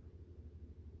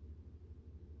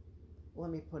 let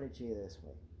me put it to you this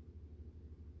way.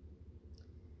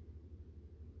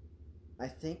 I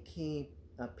think he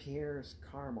appears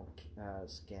caramel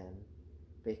skin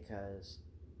because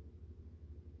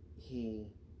he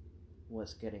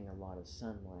was getting a lot of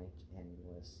sunlight and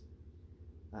was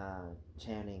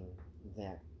tanning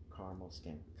that caramel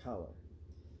skin color.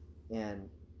 And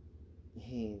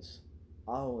he's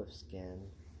olive skin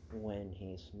when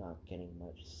he's not getting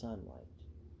much sunlight.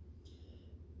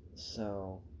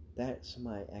 So that's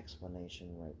my explanation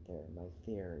right there, my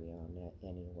theory on that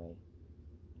anyway.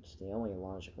 It's the only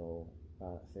logical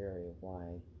theory of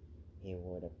why he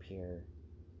would appear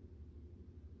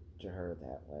to her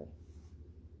that way.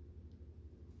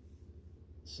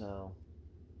 So,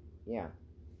 yeah,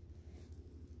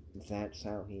 that's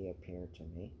how he appeared to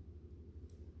me.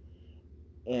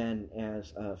 And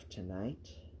as of tonight,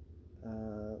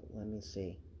 let me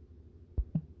see.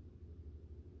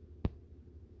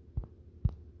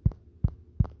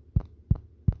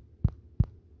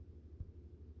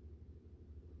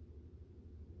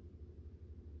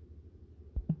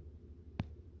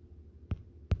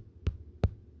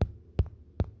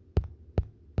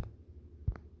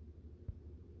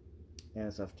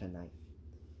 as of tonight.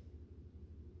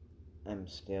 I'm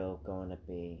still going to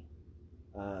be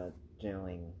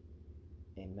doing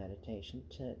a meditation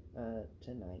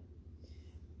tonight,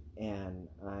 and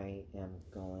I am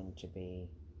going to be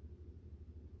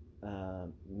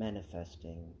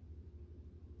manifesting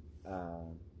a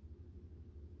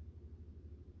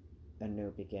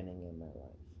new beginning in my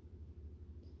life.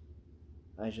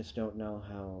 I just don't know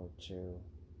how to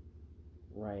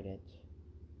write it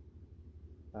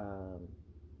on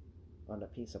a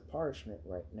piece of parchment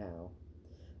right now.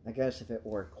 I guess if it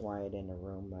were quiet in a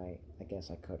room, I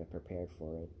guess I could have prepared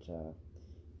for it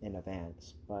in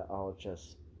advance, but I'll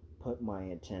just put my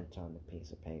intent on a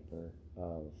piece of paper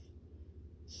of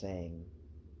saying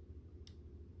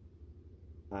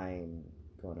I'm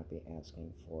going to be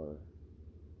asking for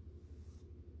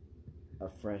a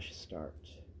fresh start.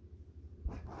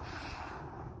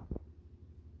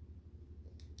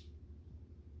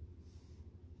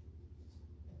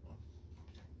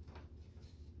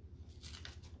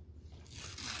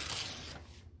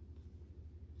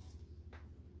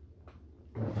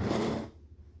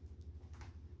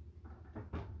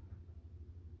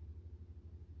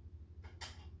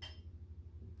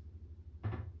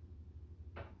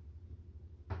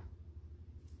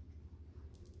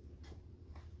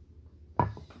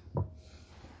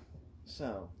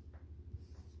 So,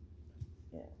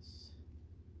 yes.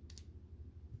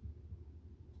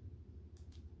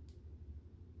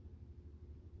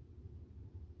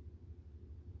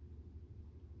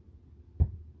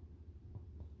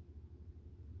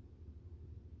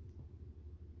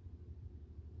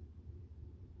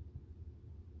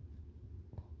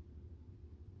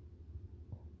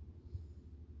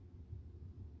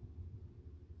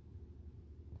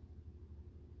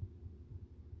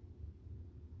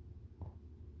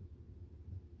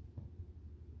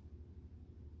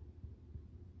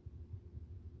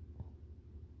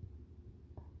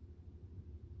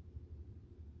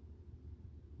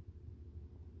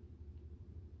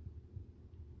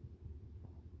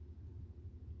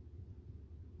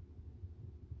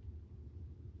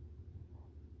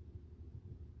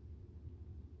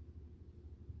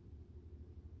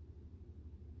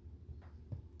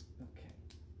 Okay.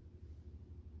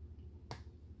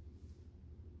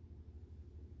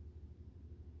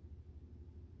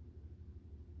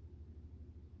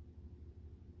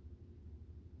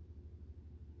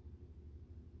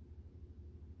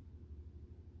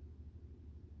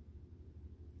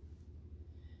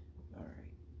 All right.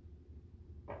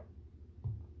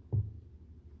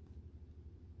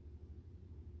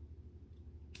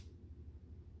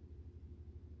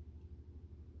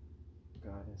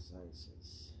 Goddess Isis.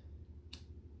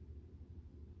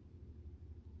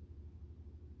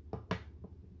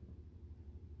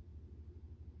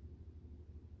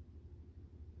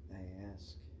 I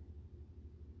ask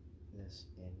this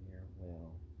in your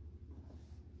will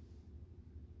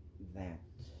that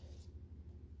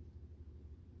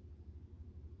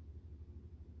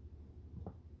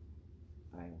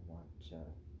I want to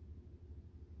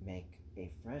make a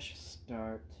fresh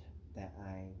start, that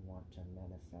I want to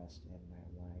manifest in my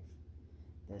life.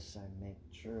 This I make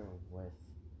true with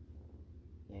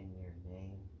in your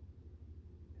name,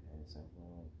 as I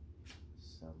will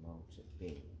so mote it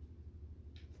be.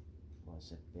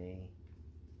 Was it be?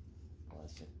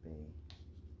 Was it be?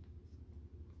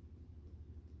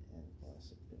 And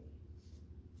was it be?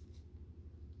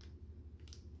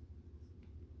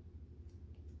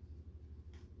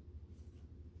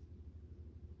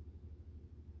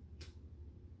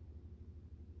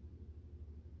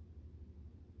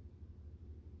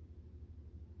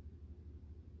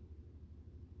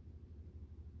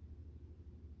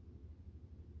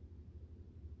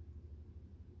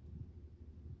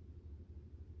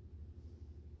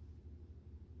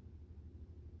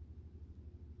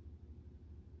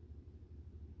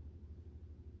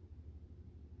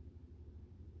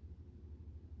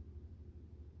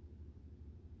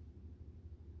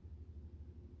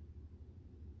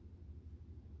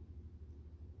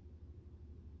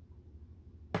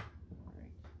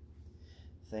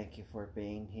 Thank you for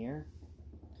being here.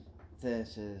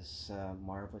 This is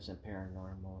Marvelous and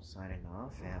Paranormal signing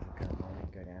off. Have a good morning,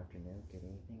 good afternoon, good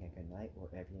evening, and good night,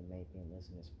 wherever you may be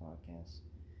listening to this podcast.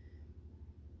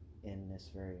 In this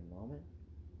very moment,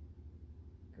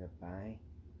 goodbye.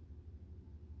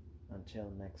 Until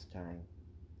next time,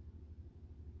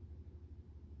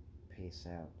 peace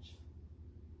out.